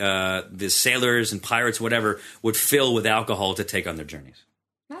the sailors and pirates, whatever, would fill with alcohol to take on their journeys.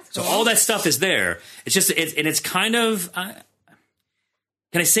 That's So cool. all that stuff is there. It's just, it's kind of,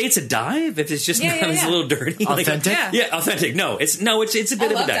 can I say it's a dive? If it's just it's a little dirty, Authentic? Yeah, authentic. No, it's a bit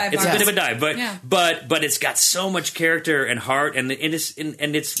of a love dive. dive It's a bars. bit of a dive, but Yeah. but it's got so much character and heart, and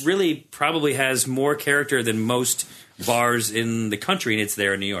it's really probably has more character than most bars in the country, and it's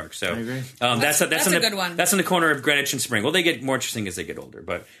there in New York. So I agree. That's a on the, good one. That's on the corner of Greenwich and Spring. Well, they get more interesting as they get older,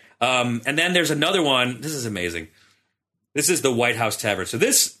 but and then there's another one. This is amazing. This is the White House Tavern. So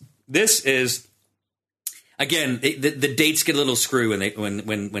this is. Again, the dates get a little screwy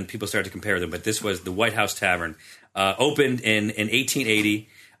when people start to compare them. But this was the White House Tavern, opened in 1880,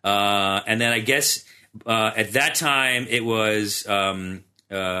 and then I guess at that time it was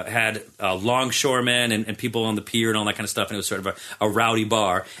had longshoremen and people on the pier and all that kind of stuff, and it was sort of a rowdy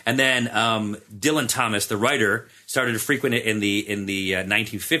bar. And then Dylan Thomas, the writer, started to frequent it in the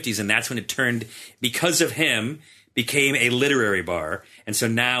 1950s, and that's when it turned, because of him, became a literary bar, and so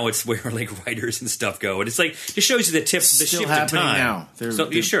now it's where like writers and stuff go, and it's like it shows you the shift in happening time. now. Still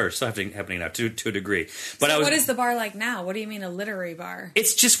happening now to a degree. But So what is the bar like now? What do you mean a literary bar?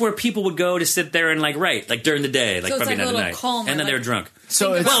 It's just where people would go to sit there and like write, like during the day, like So it's probably like a not at little night, calmer, and then they like- were drunk.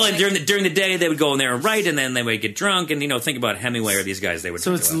 So it's, Well, and during the day they would go in there and write, and then they would get drunk, and think about Hemingway or these guys. They would.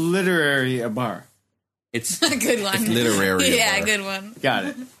 so it's literary a bar. It's Good one. literary Yeah, bar. good one. Got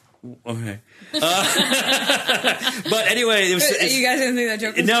it. okay. But anyway, it was. You guys didn't think that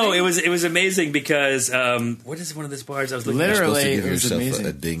joke was No, funny? it was amazing because what is one of those bars I was looking You're at? supposed to Literally, give it was yourself amazing.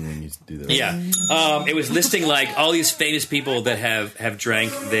 a ding when you do that. Yeah, it was listing like all these famous people that have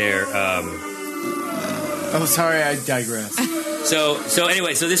drank their. Oh, sorry, I digress. So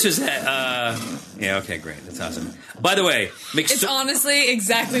anyway, so this was yeah, okay, great, that's awesome. By the way, It's honestly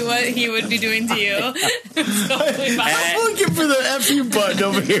exactly what he would be doing to you. It's totally fine. I'm looking for the FU button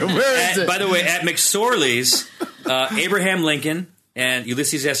over here. Where is it? By the way, at McSorley's, Abraham Lincoln and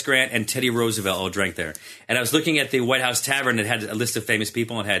Ulysses S. Grant and Teddy Roosevelt all drank there. And I was looking at the White House Tavern. It had a list of famous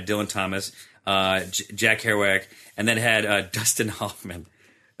people. It had Dylan Thomas, Jack Kerouac, and then it had Dustin Hoffman.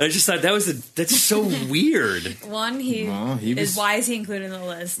 I just thought that's so weird. One, he was- why is he included in the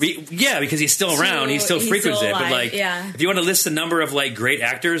list? Yeah, because he's still around. He still He's frequents still it. But alive, like, yeah. if you want to list the number of like great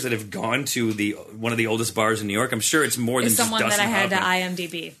actors that have gone to one of the oldest bars in New York, I'm sure it's more than Is just someone that Dustin I had Hoffman. to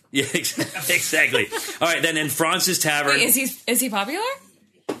IMDb. Yeah, exactly. All right, then in Francis Tavern. Wait, is he popular?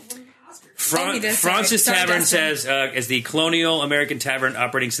 he does say. Francis Sorry, Tavern Dustin. says as the colonial American tavern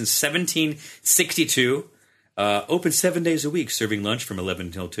operating since 1762. Open 7 days a week, serving lunch from 11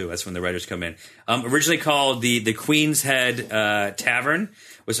 until 2. That's when the writers come in. Originally called the Queen's Head Tavern,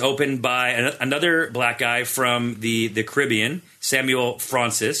 was opened by another black guy from the Caribbean, Samuel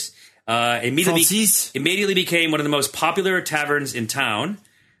Francis. Immediately became one of the most popular taverns in town.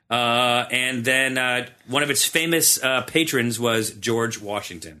 And then one of its famous patrons was George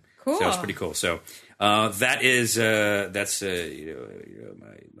Washington. Cool. So it's pretty cool. So that's my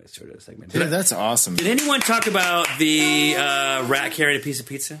sort of segment. Dude, that's awesome. Did anyone talk about the rat carrying a piece of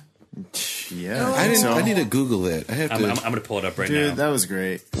pizza? Yeah, I didn't. so. I need to Google it. I have I'm to. going to pull it up right Dude, now. that was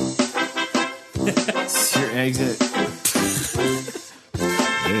great. It's your exit. All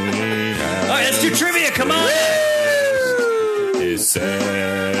right, let's do trivia. Come on. is You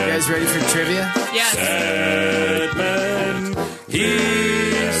sad. guys ready for trivia? Yes. Sad man,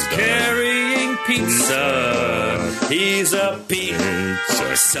 he's carrying pizza. He's a pizza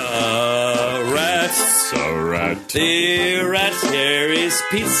rat. The rat carries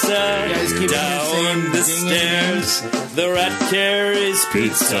pizza guys keep down the singing, dinging. stairs. The rat carries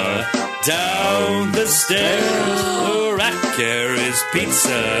pizza down the stairs. The rat carries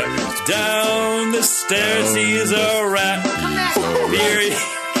pizza down the stairs. He's a rat. Come back.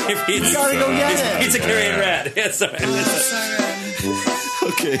 Pizza, gotta go get it. Pizza carrying rat. Yeah, sorry.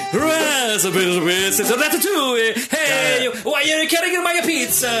 Okay. Rats a bit of pizza. So that's a two. Hey, why you can't get my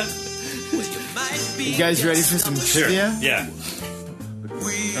pizza? You guys ready for some trivia? Yeah.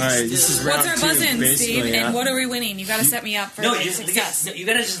 All right, this is round What's our two, buzz-in, basically, Steve? yeah. And what are we winning? You got to set me up for No, success. you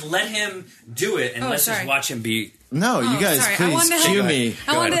gotta just let him do it, and Oh, let's sorry. just watch him be. No, you guys, sorry. I please wanted to cue help- me.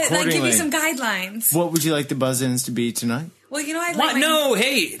 I wanted to like, give accordingly. you some guidelines. What would you like the buzz-ins to be tonight? Well, you know, I What? like my... No,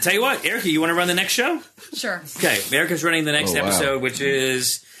 hey, tell you what, Erica, you want to run the next show? Sure. Okay, Erica's running the next Oh, wow. episode, which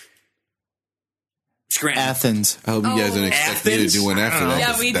is Scranton. Athens. I hope you guys don't expect me to Athens? do one after that. Yeah,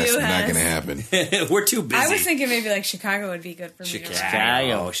 'cause we that's do, not Hess. going to happen. We're too busy. I was thinking maybe like Chicago would be good for me. to run.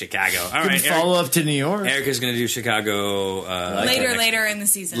 Chicago. All Good right, follow up to New York. Erica's going to do Chicago Later in the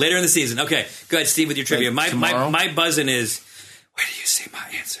season. Later in the season. Okay, go ahead, Steve, with your trivia. Like My tomorrow? my buzzing is. Where do you see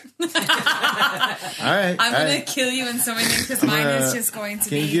my answer? All right. I'm all going right. to kill you in so many things because mine is just going to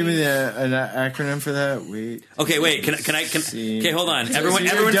Can be... you give me an acronym for that? Wait. Okay, wait. Can I? Okay, hold on. Everyone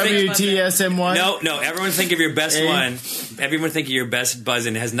think. WTSM1. No. Everyone think of your best A. one. Everyone think of your best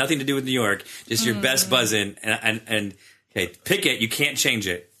buzzing. It has nothing to do with New York. Just your best buzzing. And okay, pick it. You can't change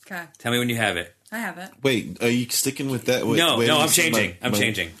it. Okay. Tell me when you have it. I have it. Wait, are you sticking with that? Wait, No, wait, I'm this is changing. my- I'm my-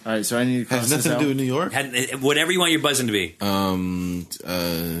 changing. All right, so I need to cross Has this nothing to out. do with New York? Whatever you want your buzzing to be.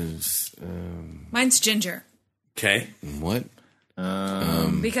 Mine's ginger Okay. What?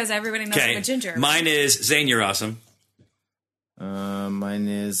 because everybody knows I'm Okay. a ginger. Mine is Zane. You're awesome. Mine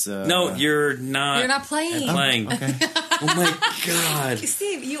is. No, you're not. You're not playing. playing. Okay. Oh my god.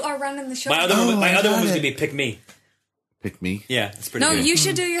 Steve, you are running the show. My other one. My I other got one was it. gonna be pick me. Pick me. Yeah, it's pretty No, good. you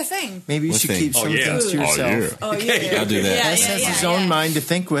should do your thing. Maybe you What should thing? keep some Oh, yeah. things to Oh, yourself. yeah. Oh, yeah. I'll do that. Yeah, Hess yeah, has yeah, his yeah. own mind to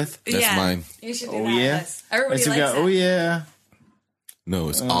think with. That's yeah. mine. You should do Oh that. yeah. Hess. Everybody Yes, we likes got. that. Oh yeah. No,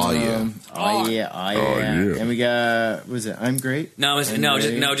 it's oh yeah. Oh yeah. Oh yeah. yeah. And we got. What was it? I'm great. No,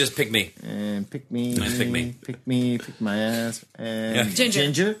 just pick me. And pick me. Nice, pick me. Pick me. Pick my ass. And Yeah.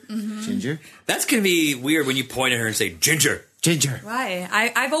 Ginger. Ginger. That's gonna be weird when you point at her and say ginger. Ginger. Why?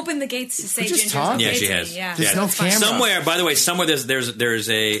 I've opened the gates to say just ginger. talk. Yeah, Say she to has. me, Yeah. There's no That's fine. camera. Somewhere, by the way, there's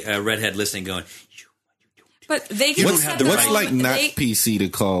a redhead listening, going But they can What's, set the what's whole- like not they- PC to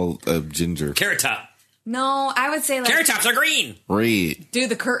call a ginger? carrot top. No, I would say like Carrot tops are green. Red. do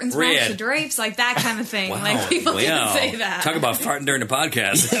the curtains Red. match the drapes, like that kind of thing. Wow, Like people wow. can say that. Talk about farting during the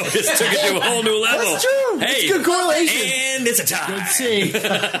podcast. That just took it to a whole new level. That's true. Hey, It's good correlation. and it's a tie. Let's see.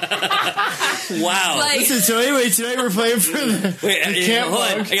 Wow. Like- Listen, so anyway, tonight we're playing for the, Wait, the camp hold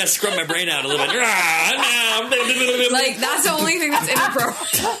on. bug. I gotta scrub my brain out a little bit. Like that's the only thing that's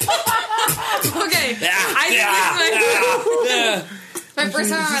inappropriate. Okay, I think my first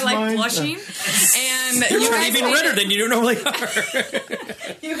time I like Mine. blushing, and You're you guys even made redder it- than you normally are.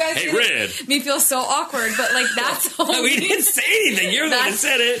 You guys Hey, made Red. me feel so awkward, but like that's the only We didn't say anything. You're the one that That's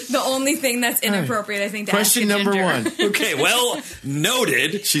said it. the only thing that's inappropriate. I think. To Question ask a number ginger. one. Okay, well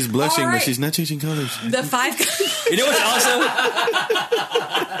noted. She's blushing, All right. but she's not changing colors. The five. You know what's also?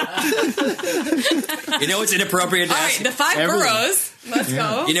 You know what's inappropriate to All ask? right, the five Everything. boroughs. Let's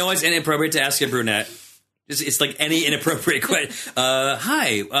go. You know what's inappropriate to ask a brunette? It's like any inappropriate question.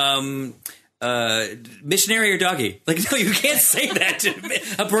 Hi, missionary or doggy? Like, no, you can't say that to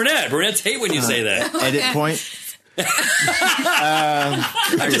a brunette. Brunettes hate when you say that. Edit point. Question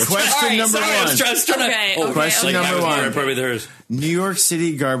All right, number sorry, I one. was trying to. Okay, okay. Question Like, number that was more one. inappropriate than hers. New York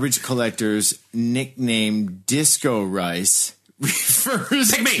City garbage collectors nicknamed Disco Rice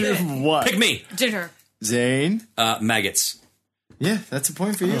refers Pick me. to what? Pick me. Ginger. Zane? Maggots. Yeah, that's a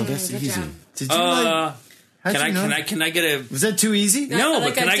point for you. That's Good easy. job. Did you like? How'd Can you know? I get a? Was that too easy? No,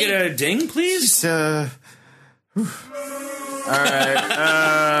 like but can a I get a ding, please? Just, whew. All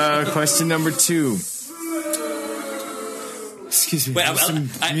right. Question number two. Excuse me. Wait, there's some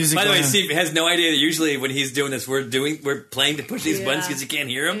music by the way, going on. Steve has no idea that usually when he's doing this, we're playing to push these buttons because you can't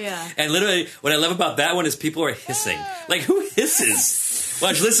hear him. Yeah. And literally, what I love about that one is people are hissing. Like, who hisses?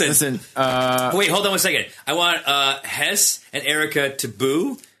 Watch, listen. Listen, Wait, hold on one second. I want Hess and Erica to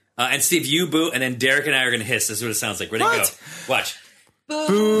boo, and Steve, you boo, and then Derek and I are going to hiss. This is what it sounds like. Ready? What? Go. Watch.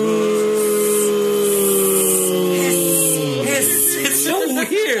 Hiss. It's so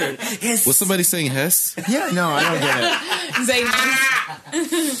weird. Hiss. Was somebody saying Hess? yeah, no, I don't get it. Zane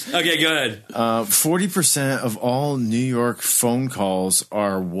wins. Okay, go ahead. 40% of all New York phone calls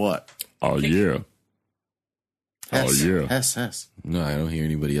are what? Oh, yeah. Hess. Oh, yeah. Hess. No, I don't hear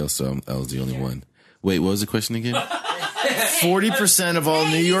anybody else, so I was the only one. Wait, what was the question again? 40% of all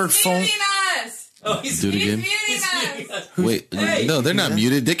New York phone... Oh, Do it again. Muting us. Wait, no, they're not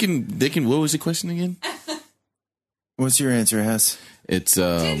muted. They can. What was the question again? What's your answer, Hess? It's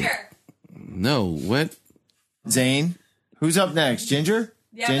Ginger. no. What? Zane? Who's up next? Ginger?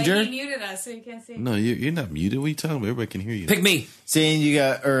 Yeah, Ginger? but he muted us, so you can't see. No, you're not muted. What are you talking about? Everybody can hear you. Pick me. Zane, you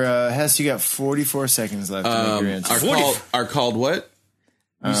got, or Hess, you got 44 seconds left to make your answer. Are called what?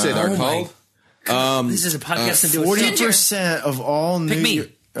 You said are called? This is a podcast to do with 40% of all Pick New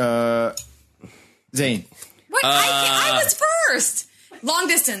me. Zane. What? I was first. Long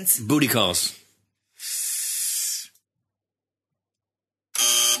distance. Booty calls.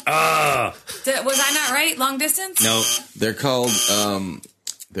 Was I not right? Long distance? No. They're called.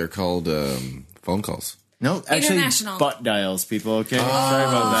 They're called phone calls. No, actually, International. butt dials, people. Okay, sorry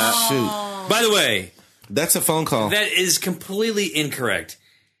about that. Shoot, By the way, that's a phone call. that is completely incorrect.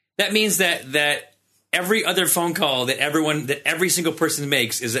 That means that every other phone call that every single person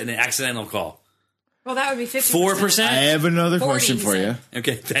makes is an accidental call. Well, that would be 50%. 4%? I have another 40, question he for you. said.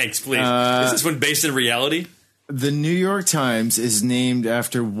 Okay, thanks, please. Is this one based in reality? The New York Times is named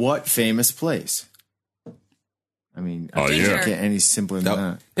after what famous place? I mean, I yeah. can't get any simpler than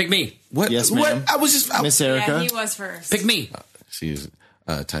that. Pick me. What? Yes, ma'am. What? I was just. Miss Yeah, Erica. he was first. Pick me. She is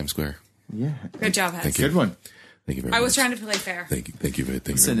Times Square. Yeah, Good job, Hess. good one. Thank you very much. I was trying to play fair. Thank you very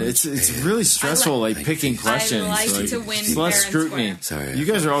Listen, much. it's really stressful, like picking questions. I like like, to win it's less fair and scrutiny. square. Sorry. You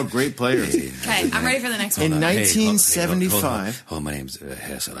guys are all great players. Okay, I'm ready for the next In one. 1975, Oh, my name's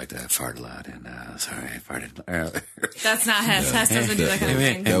Hess. I like to fart a lot, and sorry, I farted earlier. That's not Hess. Hess doesn't do that kind of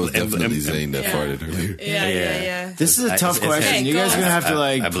thing. That was definitely Zane that farted earlier. Yeah. this is a tough it's- question. Hey, You guys are go. gonna have to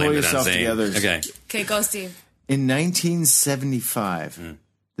I like blame pull it on yourself Zane. together. Okay. Okay, go, Steve. In 1975,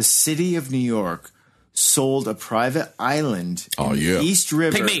 the city of New York sold a private island in yeah. the East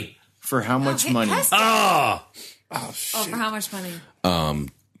River Pick me. for how much Hey, money? Hess- Oh, Oh, for how much money?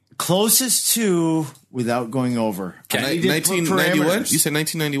 Closest to without going over. Okay. I need to put 1990 what? parameters. You said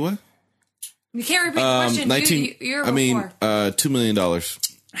 1990 what? You can't repeat the question. 19. You're I mean, before. $2 million.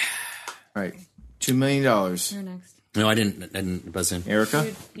 Right. $2 million. You're next. no, I didn't buzz in.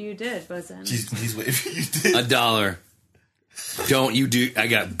 Erica? You did, buzz in. He's waiting for you. Did. $1. Don't you do? I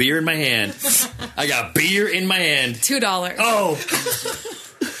got beer in my hand. $2. Oh,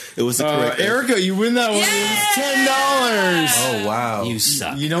 It was the correct. Erica, you win that one. It was $10. Oh wow! you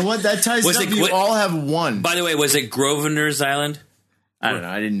suck. You know what? That ties Was up. it- You what- all have one. By the way, was it Grosvenor's Island? I don't know.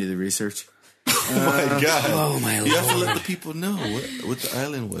 I didn't do the research. Oh my god! Oh my You have to lord! let the people know what the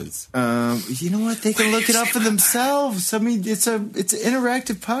island was. You know what? They can look it up for themselves. I mean, it's an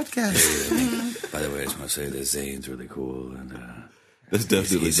interactive podcast. By the way, I just want to say that Zane's really cool, and That's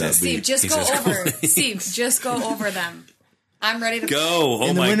definitely he's not a- me. Steve, just go over. Steve, just go over them. I'm ready to Go! Oh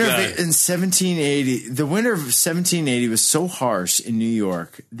in the my winter god! in 1780, the winter of 1780 was so harsh in New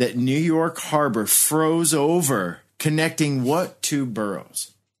York that New York Harbor froze over, connecting what two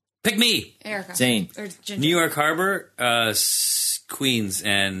boroughs? Pick me. Erica. Zane. Or Ginger. New York Harbor, Queens,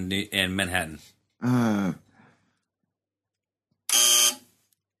 and Manhattan.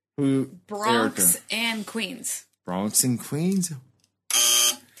 Who? Bronx Erica. and Queens. Bronx and Queens.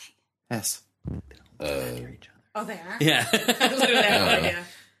 Yes. Oh, they are? Yeah. I literally have no idea.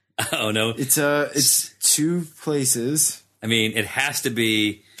 Oh no. It's two places. I mean, it has to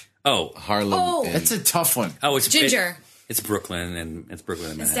be. Oh, Harlem. Oh. and- That's a tough one. it's Ginger. It's Brooklyn and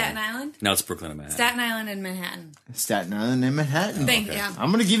Manhattan. Staten Island? No, it's Brooklyn and Manhattan. Staten Island and Manhattan. Staten Island and Manhattan. Thank you. Yeah.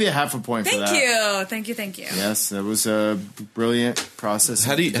 I'm going to give you a half a point for Thank that. you. Thank you. Yes, that was a brilliant process.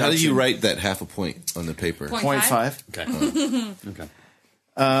 How do you deduction. write that half a point on the paper? Point. 0.5. Okay. Okay.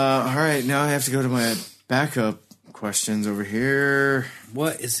 All right, now I have to go to my backup questions over here.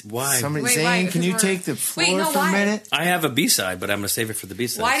 What is why? Somebody, Wait, Zane, why? can you Because take the Wait, floor no, for why? a minute? I have a B-side, but I'm going to save it for the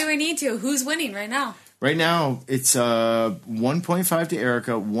B-side. Why do we need to? Who's winning right now? Right now, it's 1.5 to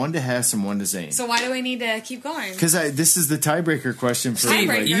Erica, 1 to Hess, and 1 to Zane. So why do we need to keep going? Because this is the tiebreaker question for Tiebreaker?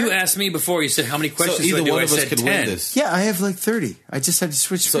 like, You asked me before. You said how many So questions do I either do? one I of us said could 10. win this. Yeah, I have like 30. I just had to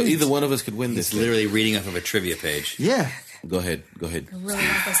switch So screens. either one of us could win this. Literally reading off of a trivia page. Yeah. Go ahead.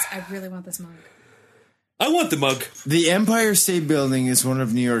 I really want this mug. I want the mug. The Empire State Building is one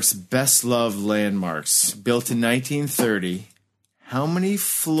of New York's best-loved landmarks. Built in 1930, how many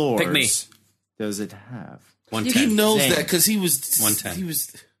floors Pick me. does it have? 110. He knows Zane. that because he was 110. He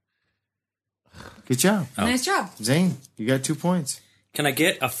was. Good job. Nice job. Zane, you got 2 points. Can I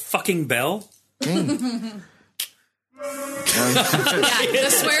get a fucking bell? Zane. Yeah, the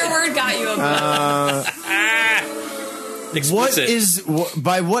swear word got you a What is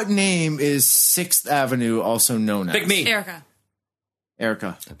by what name is 6th Avenue also known as? Pick me. Erica. I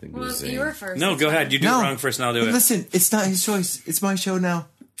think it Well, was you were first. No, go ahead. You do it wrong first, and I'll do it. Listen, it's not his choice. It's my show now.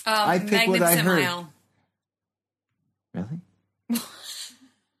 I pick what I Magnificent heard. Mile. Really?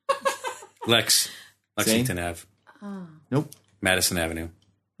 Lexington Ave. Nope. Madison Avenue.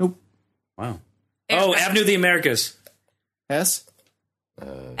 Nope. Wow. Erica. Oh, Avenue of the Americas. Hess?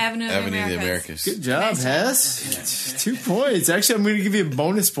 Avenue of Avenue of the Americas. Americas. Good job, Hess. 2 points. Actually, I'm going to give you a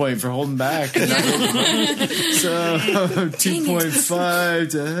bonus point for holding back. So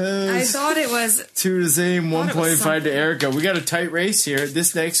 2.5 to I Hess. thought it was 2 to Zane, thought it was 1.5 to Erica. We got a tight race here.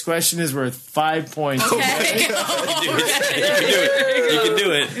 This next question is worth 5 points. okay. You can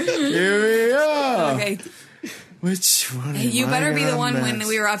do it. Here we go. Okay. Which one? You am better I be the gonna one when mess?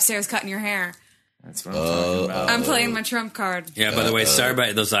 we were upstairs cutting your hair. That's what I'm talking about. I'm playing my trump card. Yeah, by the way, sorry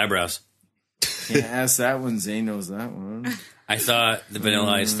about those eyebrows. Can't ask that one. Zane knows that one. I thought the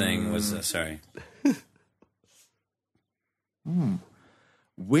Vanilla Ice thing was, sorry.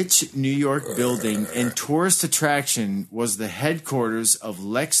 Which New York building and tourist attraction was the headquarters of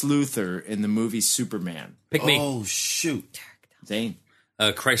Lex Luthor in the movie Superman? Pick me. Oh, shoot. Zane,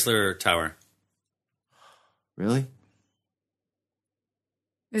 Chrysler Tower. really?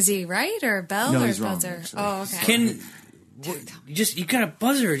 Is he right or bell No, or he's wrong, buzzer? actually. Oh, okay. You got a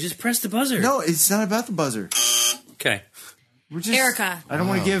buzzer. Just press the buzzer. No, it's not about the buzzer. Okay. We're just, Erica. I don't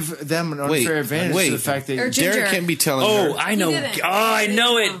want to give them an unfair advantage to the fact that Or Ginger. Derek can't be telling Oh, her. I know. didn't. Oh, I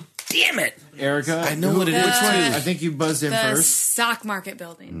know it. Damn it. Erica. I know what it is, Which one? too. I think you buzzed in The first. stock market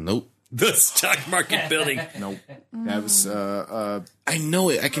building. Nope. The stock market building. Nope. That was I know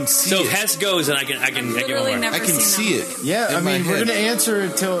it. I can see So it. Hess goes, and I can get Literally one more. never I can seen see that it. movie. yeah. I In my mean, we're head. gonna answer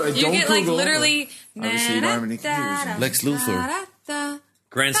until You don't get like Google. literally. Obviously, you don't have any computers. Lex Luthor.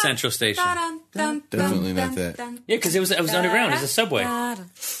 Grand Central Station. Definitely not that. Yeah, because it was underground. It was a subway. You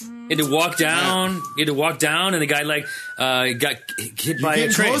had to walk down. And the guy got hit You're by a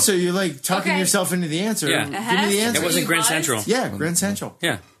getting train. closer. You're like talking Okay. yourself into the answer. Yeah. Give me the It answer. It wasn't Grand was? Central. Yeah, Grand Central.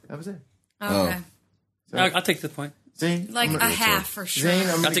 Yeah, That was it. Oh, okay. I'll take the point. Zane, Like I'm a gonna- half for sure. Zane, I'm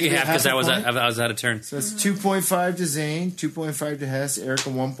I'll gonna take give a you half because I was point. out of turn. So that's 2.5 to Zane, 2.5 to Hess, Erica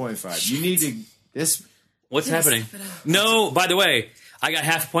 1.5. You need to this. What's happening? No, by the way, I got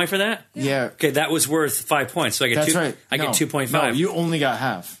half a point for that. Yeah, Okay, that was worth 5 points. So I get that's two. right. I No, get 2.5. No, you only got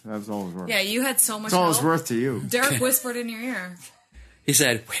half. That was all it was worth. Yeah, you had so much That's all it's help. worth to you. Derek whispered in your ear. He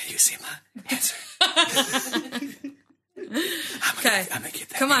said, "Wait till you see my answer." Okay. I'm gonna get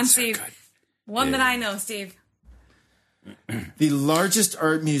that. Come on, answer Steve. good. One that I know, Steve. The largest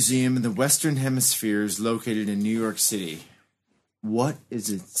art museum in the Western Hemisphere is located in New York City. What is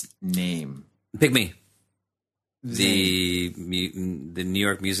its name? Pick me. The New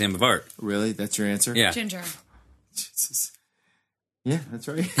York Museum of Art. Really? That's your answer? Yeah. Ginger. Jesus. Yeah, that's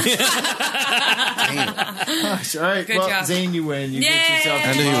right. Gosh, all right. Good well, job. Zane, you win. You get Yay! yourself.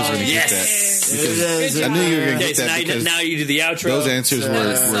 I knew he was going to get Yes. that. It is. I knew you were going to Okay, get so that because now you do the outro. those answers That were,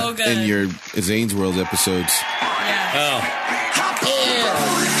 was so were good. in your Zane's World episodes. Yeah. Oh.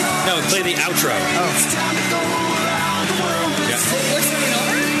 No, play the outro. We're starting over?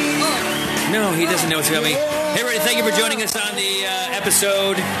 Oh. No, he doesn't know what's coming. Hey, everybody, thank you for joining us on the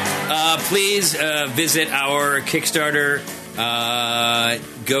episode. Please visit our Kickstarter.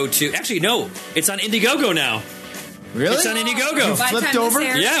 Go to... Actually, no. It's on Indiegogo now. Really? It's on Indiegogo. You By the flipped time this over?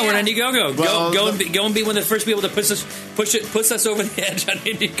 airs, Yeah, we're on Indiegogo. Well, go and be one of the first people to push us over the edge on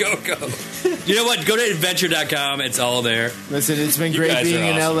Indiegogo. You know what? Go to adventure.com. It's all there. Listen, it's been You great guys being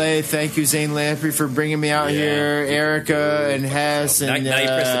are in awesome. LA. Thank you, Zane Lamprey, for bringing me out here. Erica and Hess and Now you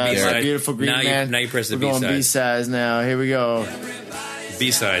press the B-side. our beautiful green Now you- man. now you press the We're going B-side. B-sides now. Here we go.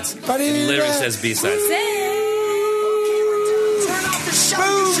 B-sides. It Buddy, literally that- says B-sides. Turn off the show,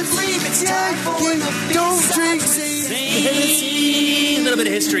 you should leave. It's time for the Don't drink A little bit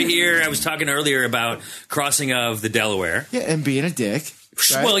of history here. I was talking earlier about crossing of the Delaware. Yeah, and being a dick.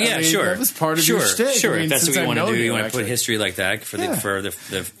 right? Well, yeah, I mean, sure. That was part of sure, your shtick. Sure, I mean, if that's what since you I want to know do. You want to actually. put history like that for Yeah.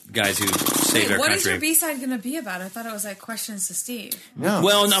 the guys who saved our What is country. your B-side going to be about? I thought it was like questions to Steve. No.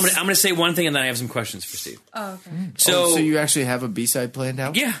 Well, no, I'm gonna say one thing, and then I have some questions for Steve. Oh, okay. so you actually have a B-side planned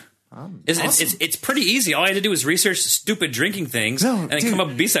out? Yeah. It's pretty easzy. All I had to do was research stupid drinking things No, and then dude. come up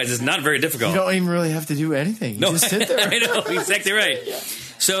with B-sides. It's not very difficult. You don't even really have to do anything. You just sit there. I know, exactly right.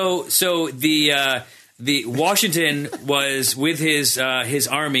 So the Washington was with his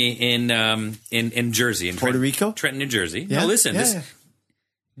army in Jersey, in Puerto Rico? Trenton, New Jersey. Yeah, Now listen, yeah.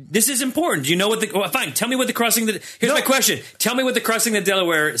 this is important. Do you know what fine? Tell me what the crossing. Here's my question. Tell me what the crossing the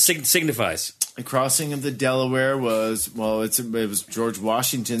Delaware signifies. The crossing of the Delaware was, it was George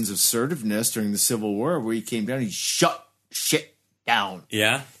Washington's assertiveness during the Civil War where he came down, he shut shit down.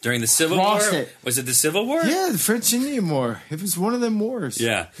 Yeah, during the Civil Crossed War. it. Was it the Civil War? Yeah, the French Indian War. It was one of them wars.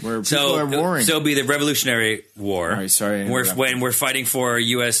 Yeah, where people are warring. So it'd be the Revolutionary War. All right, sorry. When we're fighting for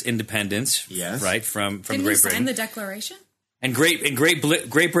U.S. independence. Yes. Right from Didn't Great we sign Britain. the Declaration? And Great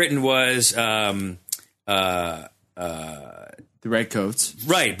Britain was the Redcoats,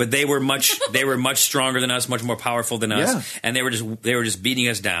 right? But they were much stronger than us, much more powerful than us, Yeah. and they were just beating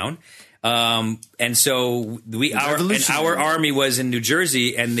us down. And so our army was in New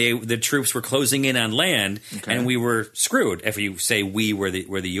Jersey, and the troops were closing in on land, and we were screwed. If you say we were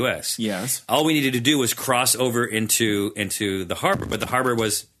the U.S. Yes. All we needed to do was cross over into the harbor, but the harbor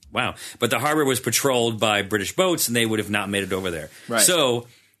was patrolled by British boats, and they would have not made it over there. Right. So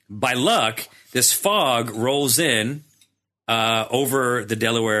by luck, this fog rolls in over the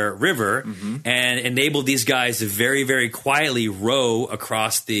Delaware River and enabled these guys to very, very quietly row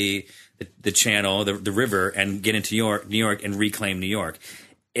across the channel, the river, and get into New York and reclaim New York.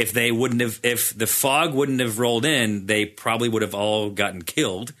 If the fog wouldn't have rolled in, they probably would have all gotten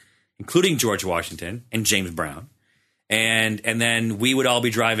killed, including George Washington and James Brown. And then we would all be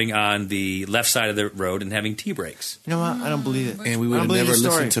driving on the left side of the road and having tea breaks. You know what? I don't believe it. And we would have never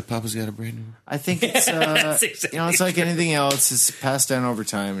listened to Papa's Got a Brand New. I think it's it's like anything else. It's passed down over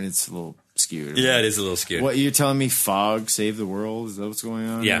time, and it's a little skewed. Yeah, it is a little skewed. What you're telling me? Fog saved the world? Is that what's going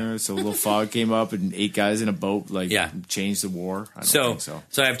on? Yeah. There? So a little fog came up, and 8 guys in a boat changed the war. I don't think so.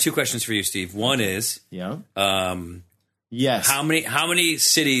 So I have 2 questions for you, Steve. One is, yes. How many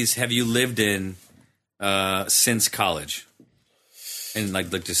cities have you lived in since college? And like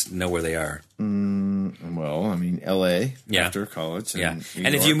just know where they are. Well, I mean, L.A. Yeah. after college. Yeah. New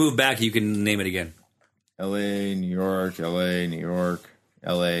And if York. you move back, you can name it again. L.A., New York, L.A., New York,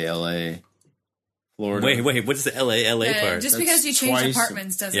 L.A., Florida. Wait, what's the LA part? Just because you changed twice.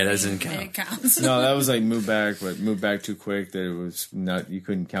 apartments doesn't mean it counts. No, that was like moved back too quick that it was not, you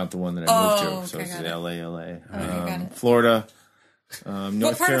couldn't count the one that I moved to. So it's LA. got it. Florida,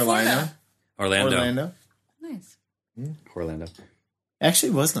 North part of Carolina, Orlando. Nice. Orlando. Actually,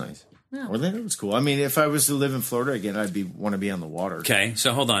 it was nice. Yeah. Orlando was cool. I mean, if I was to live in Florida again, I'd want to be on the water. Okay,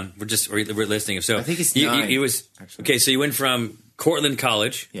 so hold on. We're listing. So I think it's you 9, actually. Okay, so you went from Cortland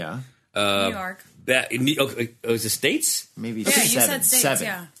College. Yeah. New York. Was it States? Maybe Yeah, you 7. said states. 7.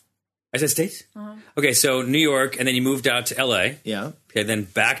 Yeah. I said States? Okay, so New York, and then you moved out to L.A. Yeah. Okay, then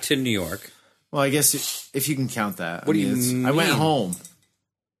back to New York. Well, I guess if you can count that. What do you mean? I went home.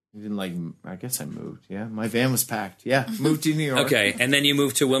 Even I guess I moved. Yeah, my van was packed. Yeah, moved to New York. Okay, and then you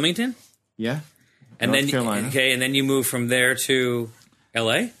moved to Wilmington? Yeah. And North then Carolina. Okay, and then you moved from there to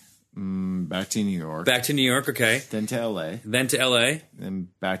L.A.? Back to New York. Back to New York, okay. Then to L.A. Then to L.A. Then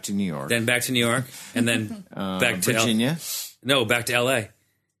back to New York. Then back to New York. And then back to Virginia. back to L.A.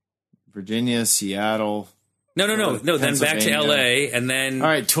 Virginia, Seattle. No. Then back to L.A. and then... All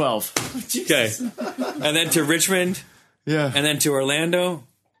right, 12. Okay. And then to Richmond. Yeah. And then to Orlando.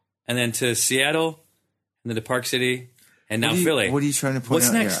 And then to Seattle. And then to Park City. And now Philly. What are you trying to point What's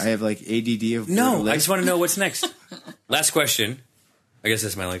out next? here? I have like ADD of No, I just want to know what's next. Last question. I guess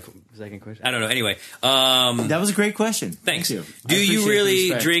that's my second question. I don't know. Anyway, that was a great question. Thanks. Thank you. Do I you appreciate the really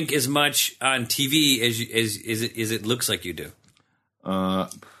respect. drink as much on TV as it looks like you do?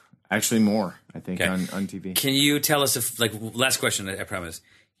 Actually, more. I think Okay. on TV. Can you tell us last question? I promise.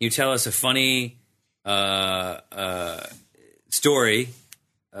 Can you tell us a funny story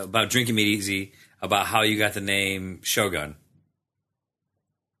about Drinking Me Easy about how you got the name Shogun?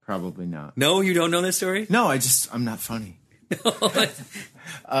 Probably not. No, you don't know that story? No, I'm not funny.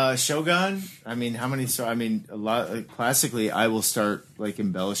 Shogun. I mean, how many? I mean, a lot. Classically, I will start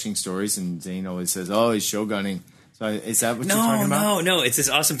embellishing stories, and Zane always says, "Oh, he's shogunning." So is that what you're talking about? No. It's this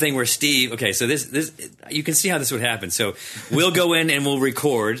awesome thing where Steve. Okay, so this you can see how this would happen. So we'll go in and we'll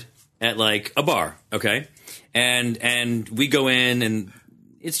record at a bar. Okay, and we go in and.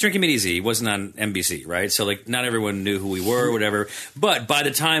 It's Drinking Me Easy. It wasn't on NBC, right? So, not everyone knew who we were or whatever. But by the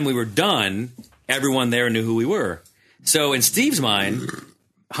time we were done, everyone there knew who we were. So, in Steve's mind,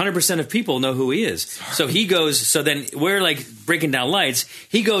 100% of people know who he is. So, he goes, so then we're breaking down lights.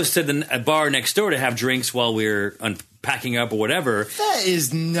 He goes to a bar next door to have drinks while we're unpacking up or whatever. That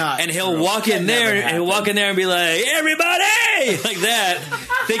is not. And he'll true. walk in That there never and he'll walk in there and be like, everybody! Like that,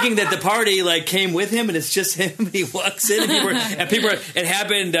 thinking that the party came with him and it's just him. He walks in and people are, it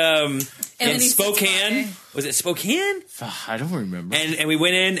happened And in then he sits Spokane. by. Was it Spokane? I don't remember. And we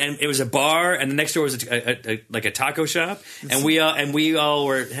went in, and it was a bar, and the next door was like a taco shop, and we all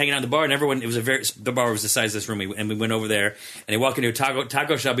were hanging out in the bar, and everyone. The bar was the size of this room, and we went over there, and they walk into a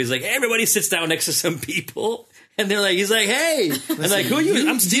taco shop. He's like, hey, everybody sits down next to some people. And he's like, hey. I'm like, who are you?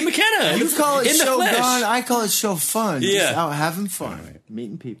 I'm Steve McKenna. You call it in the show flesh. gone. I call it show fun. Yeah. Just out having fun.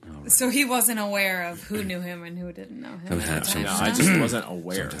 Meeting people. So he wasn't aware of who knew him and who didn't know him. No, I just wasn't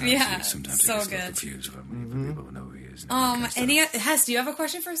aware. Yeah, Sometimes so I get good. confused if people who know who he is. Hess, do you have a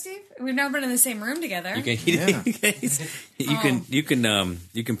question for Steve? We've never been in the same room together. You can you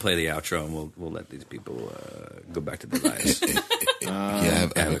can play the outro, and we'll let these people go back to their lives.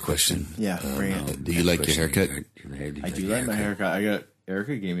 I have a question. Yeah, bring it. Do you like your haircut? I do like my haircut.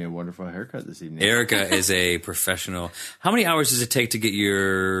 Erica gave me a wonderful haircut this evening. Erica is a professional. How many hours does it take to get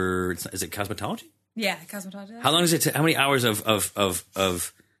your? Is it cosmetology? Yeah, cosmetology. How long does it? How many hours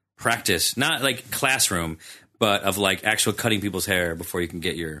of practice? Not like classroom, but of like actual cutting people's hair before you can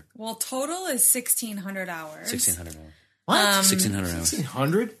get your. Well, total is 1,600 hours. 1,600 hours. What? 1,600 hours.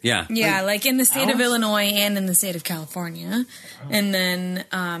 1,600? Yeah. Yeah, like in the state of hours? Illinois and in the state of California, and then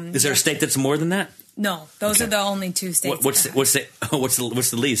Is there a state that's more than that? no, those are the only two states. What's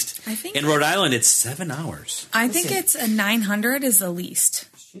the least? I think- in Rhode Island it's 7 hours. I think it's a 900 is the least.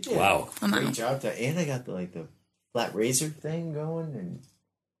 Wow. Great job. And I got the flat razor thing going. And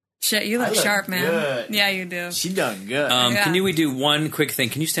Shit, you look look sharp, man. good. Yeah, you do. she done good. Yeah. Can we do one quick thing?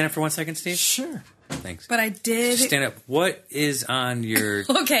 Can you stand up for 1 second, Steve? Sure. Thanks. But I did. Stand up. What is on your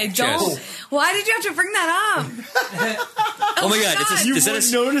Okay, don't. chest? Why did you have to bring that up? Oh my god! Is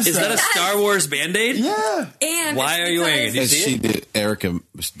that a Star Wars Band-Aid? Yeah. And Why it's are you wearing it? because- Do you And see she it? did. Erica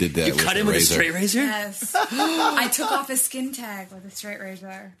did that. You cut him with a razor. straight razor? Yes. I took off his skin tag with a straight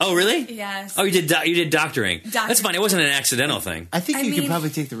razor. Oh, really? Yes. Oh, you did doctoring. That's fine. It wasn't an accidental thing. I think I you mean- could probably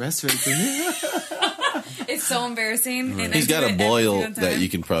take the rest of it. It's so embarrassing. And He's I got do a it boil every single that time. you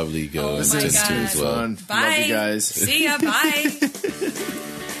can probably go Oh and my tend to God. as well. Fun. Bye. Love you guys. See ya. Bye.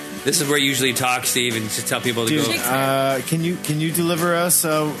 This is where you usually talk, Steve, and just tell people to Dude, go. can you deliver us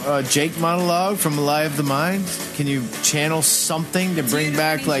a Jake monologue from Alive the Mind? Can you channel something to bring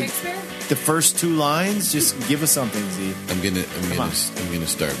back like the first 2 lines? Just give us something, Z. I'm gonna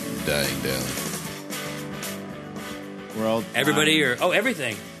start dying down. We're all Everybody or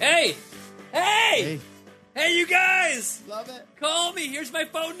everything. Hey, you guys! love it. Call me. Here's my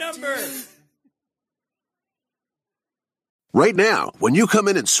phone number. Right now, when you come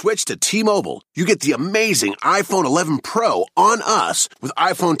in and switch to T-Mobile, you get the amazing iPhone 11 Pro on us with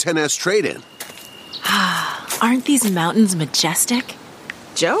iPhone XS trade-in. Aren't these mountains majestic?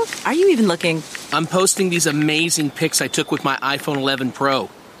 Joe, are you even looking? I'm posting these amazing pics I took with my iPhone 11 Pro.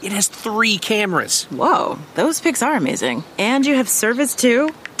 It has 3 cameras. Whoa, those pics are amazing. And you have service too?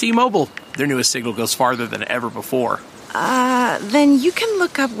 T-Mobile, their newest signal goes farther than ever before. Then you can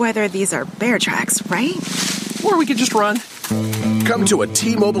look up whether these are bear tracks, right? Or we could just run. Come to a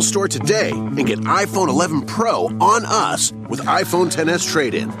T-Mobile store today and get iPhone 11 Pro on us with iPhone XS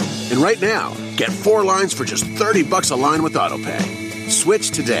trade-in. And right now, get 4 lines for just $30 a line with AutoPay.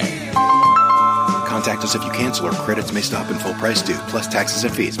 Switch today. Contact us if you cancel or credits may stop and full price due, plus taxes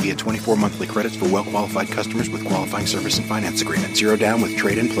and fees via 24 monthly credits for well-qualified customers with qualifying service and finance agreement. 0 down with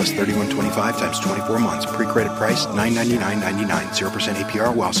trade-in plus $31.25 times 24 months. Pre-credit price $999.99. 0%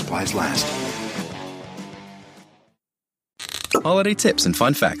 APR while supplies last. Holiday tips and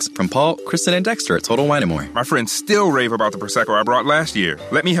fun facts from Paul, Kristen, and Dexter at Total Wine & More. My friends still rave about the Prosecco I brought last year.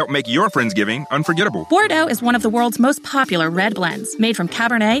 Let me help make your Friendsgiving unforgettable. Bordeaux is one of the world's most popular red blends, made from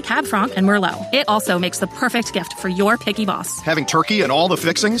Cabernet, Cab Franc, and Merlot. It also makes the perfect gift for your picky boss. Having turkey and all the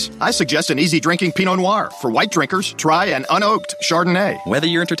fixings? I suggest an easy-drinking Pinot Noir. For white drinkers, try an unoaked Chardonnay. Whether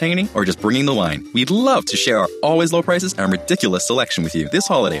you're entertaining or just bringing the wine, we'd love to share our always low prices and ridiculous selection with you this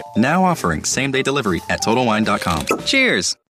holiday. Now offering same-day delivery at TotalWine.com. Cheers!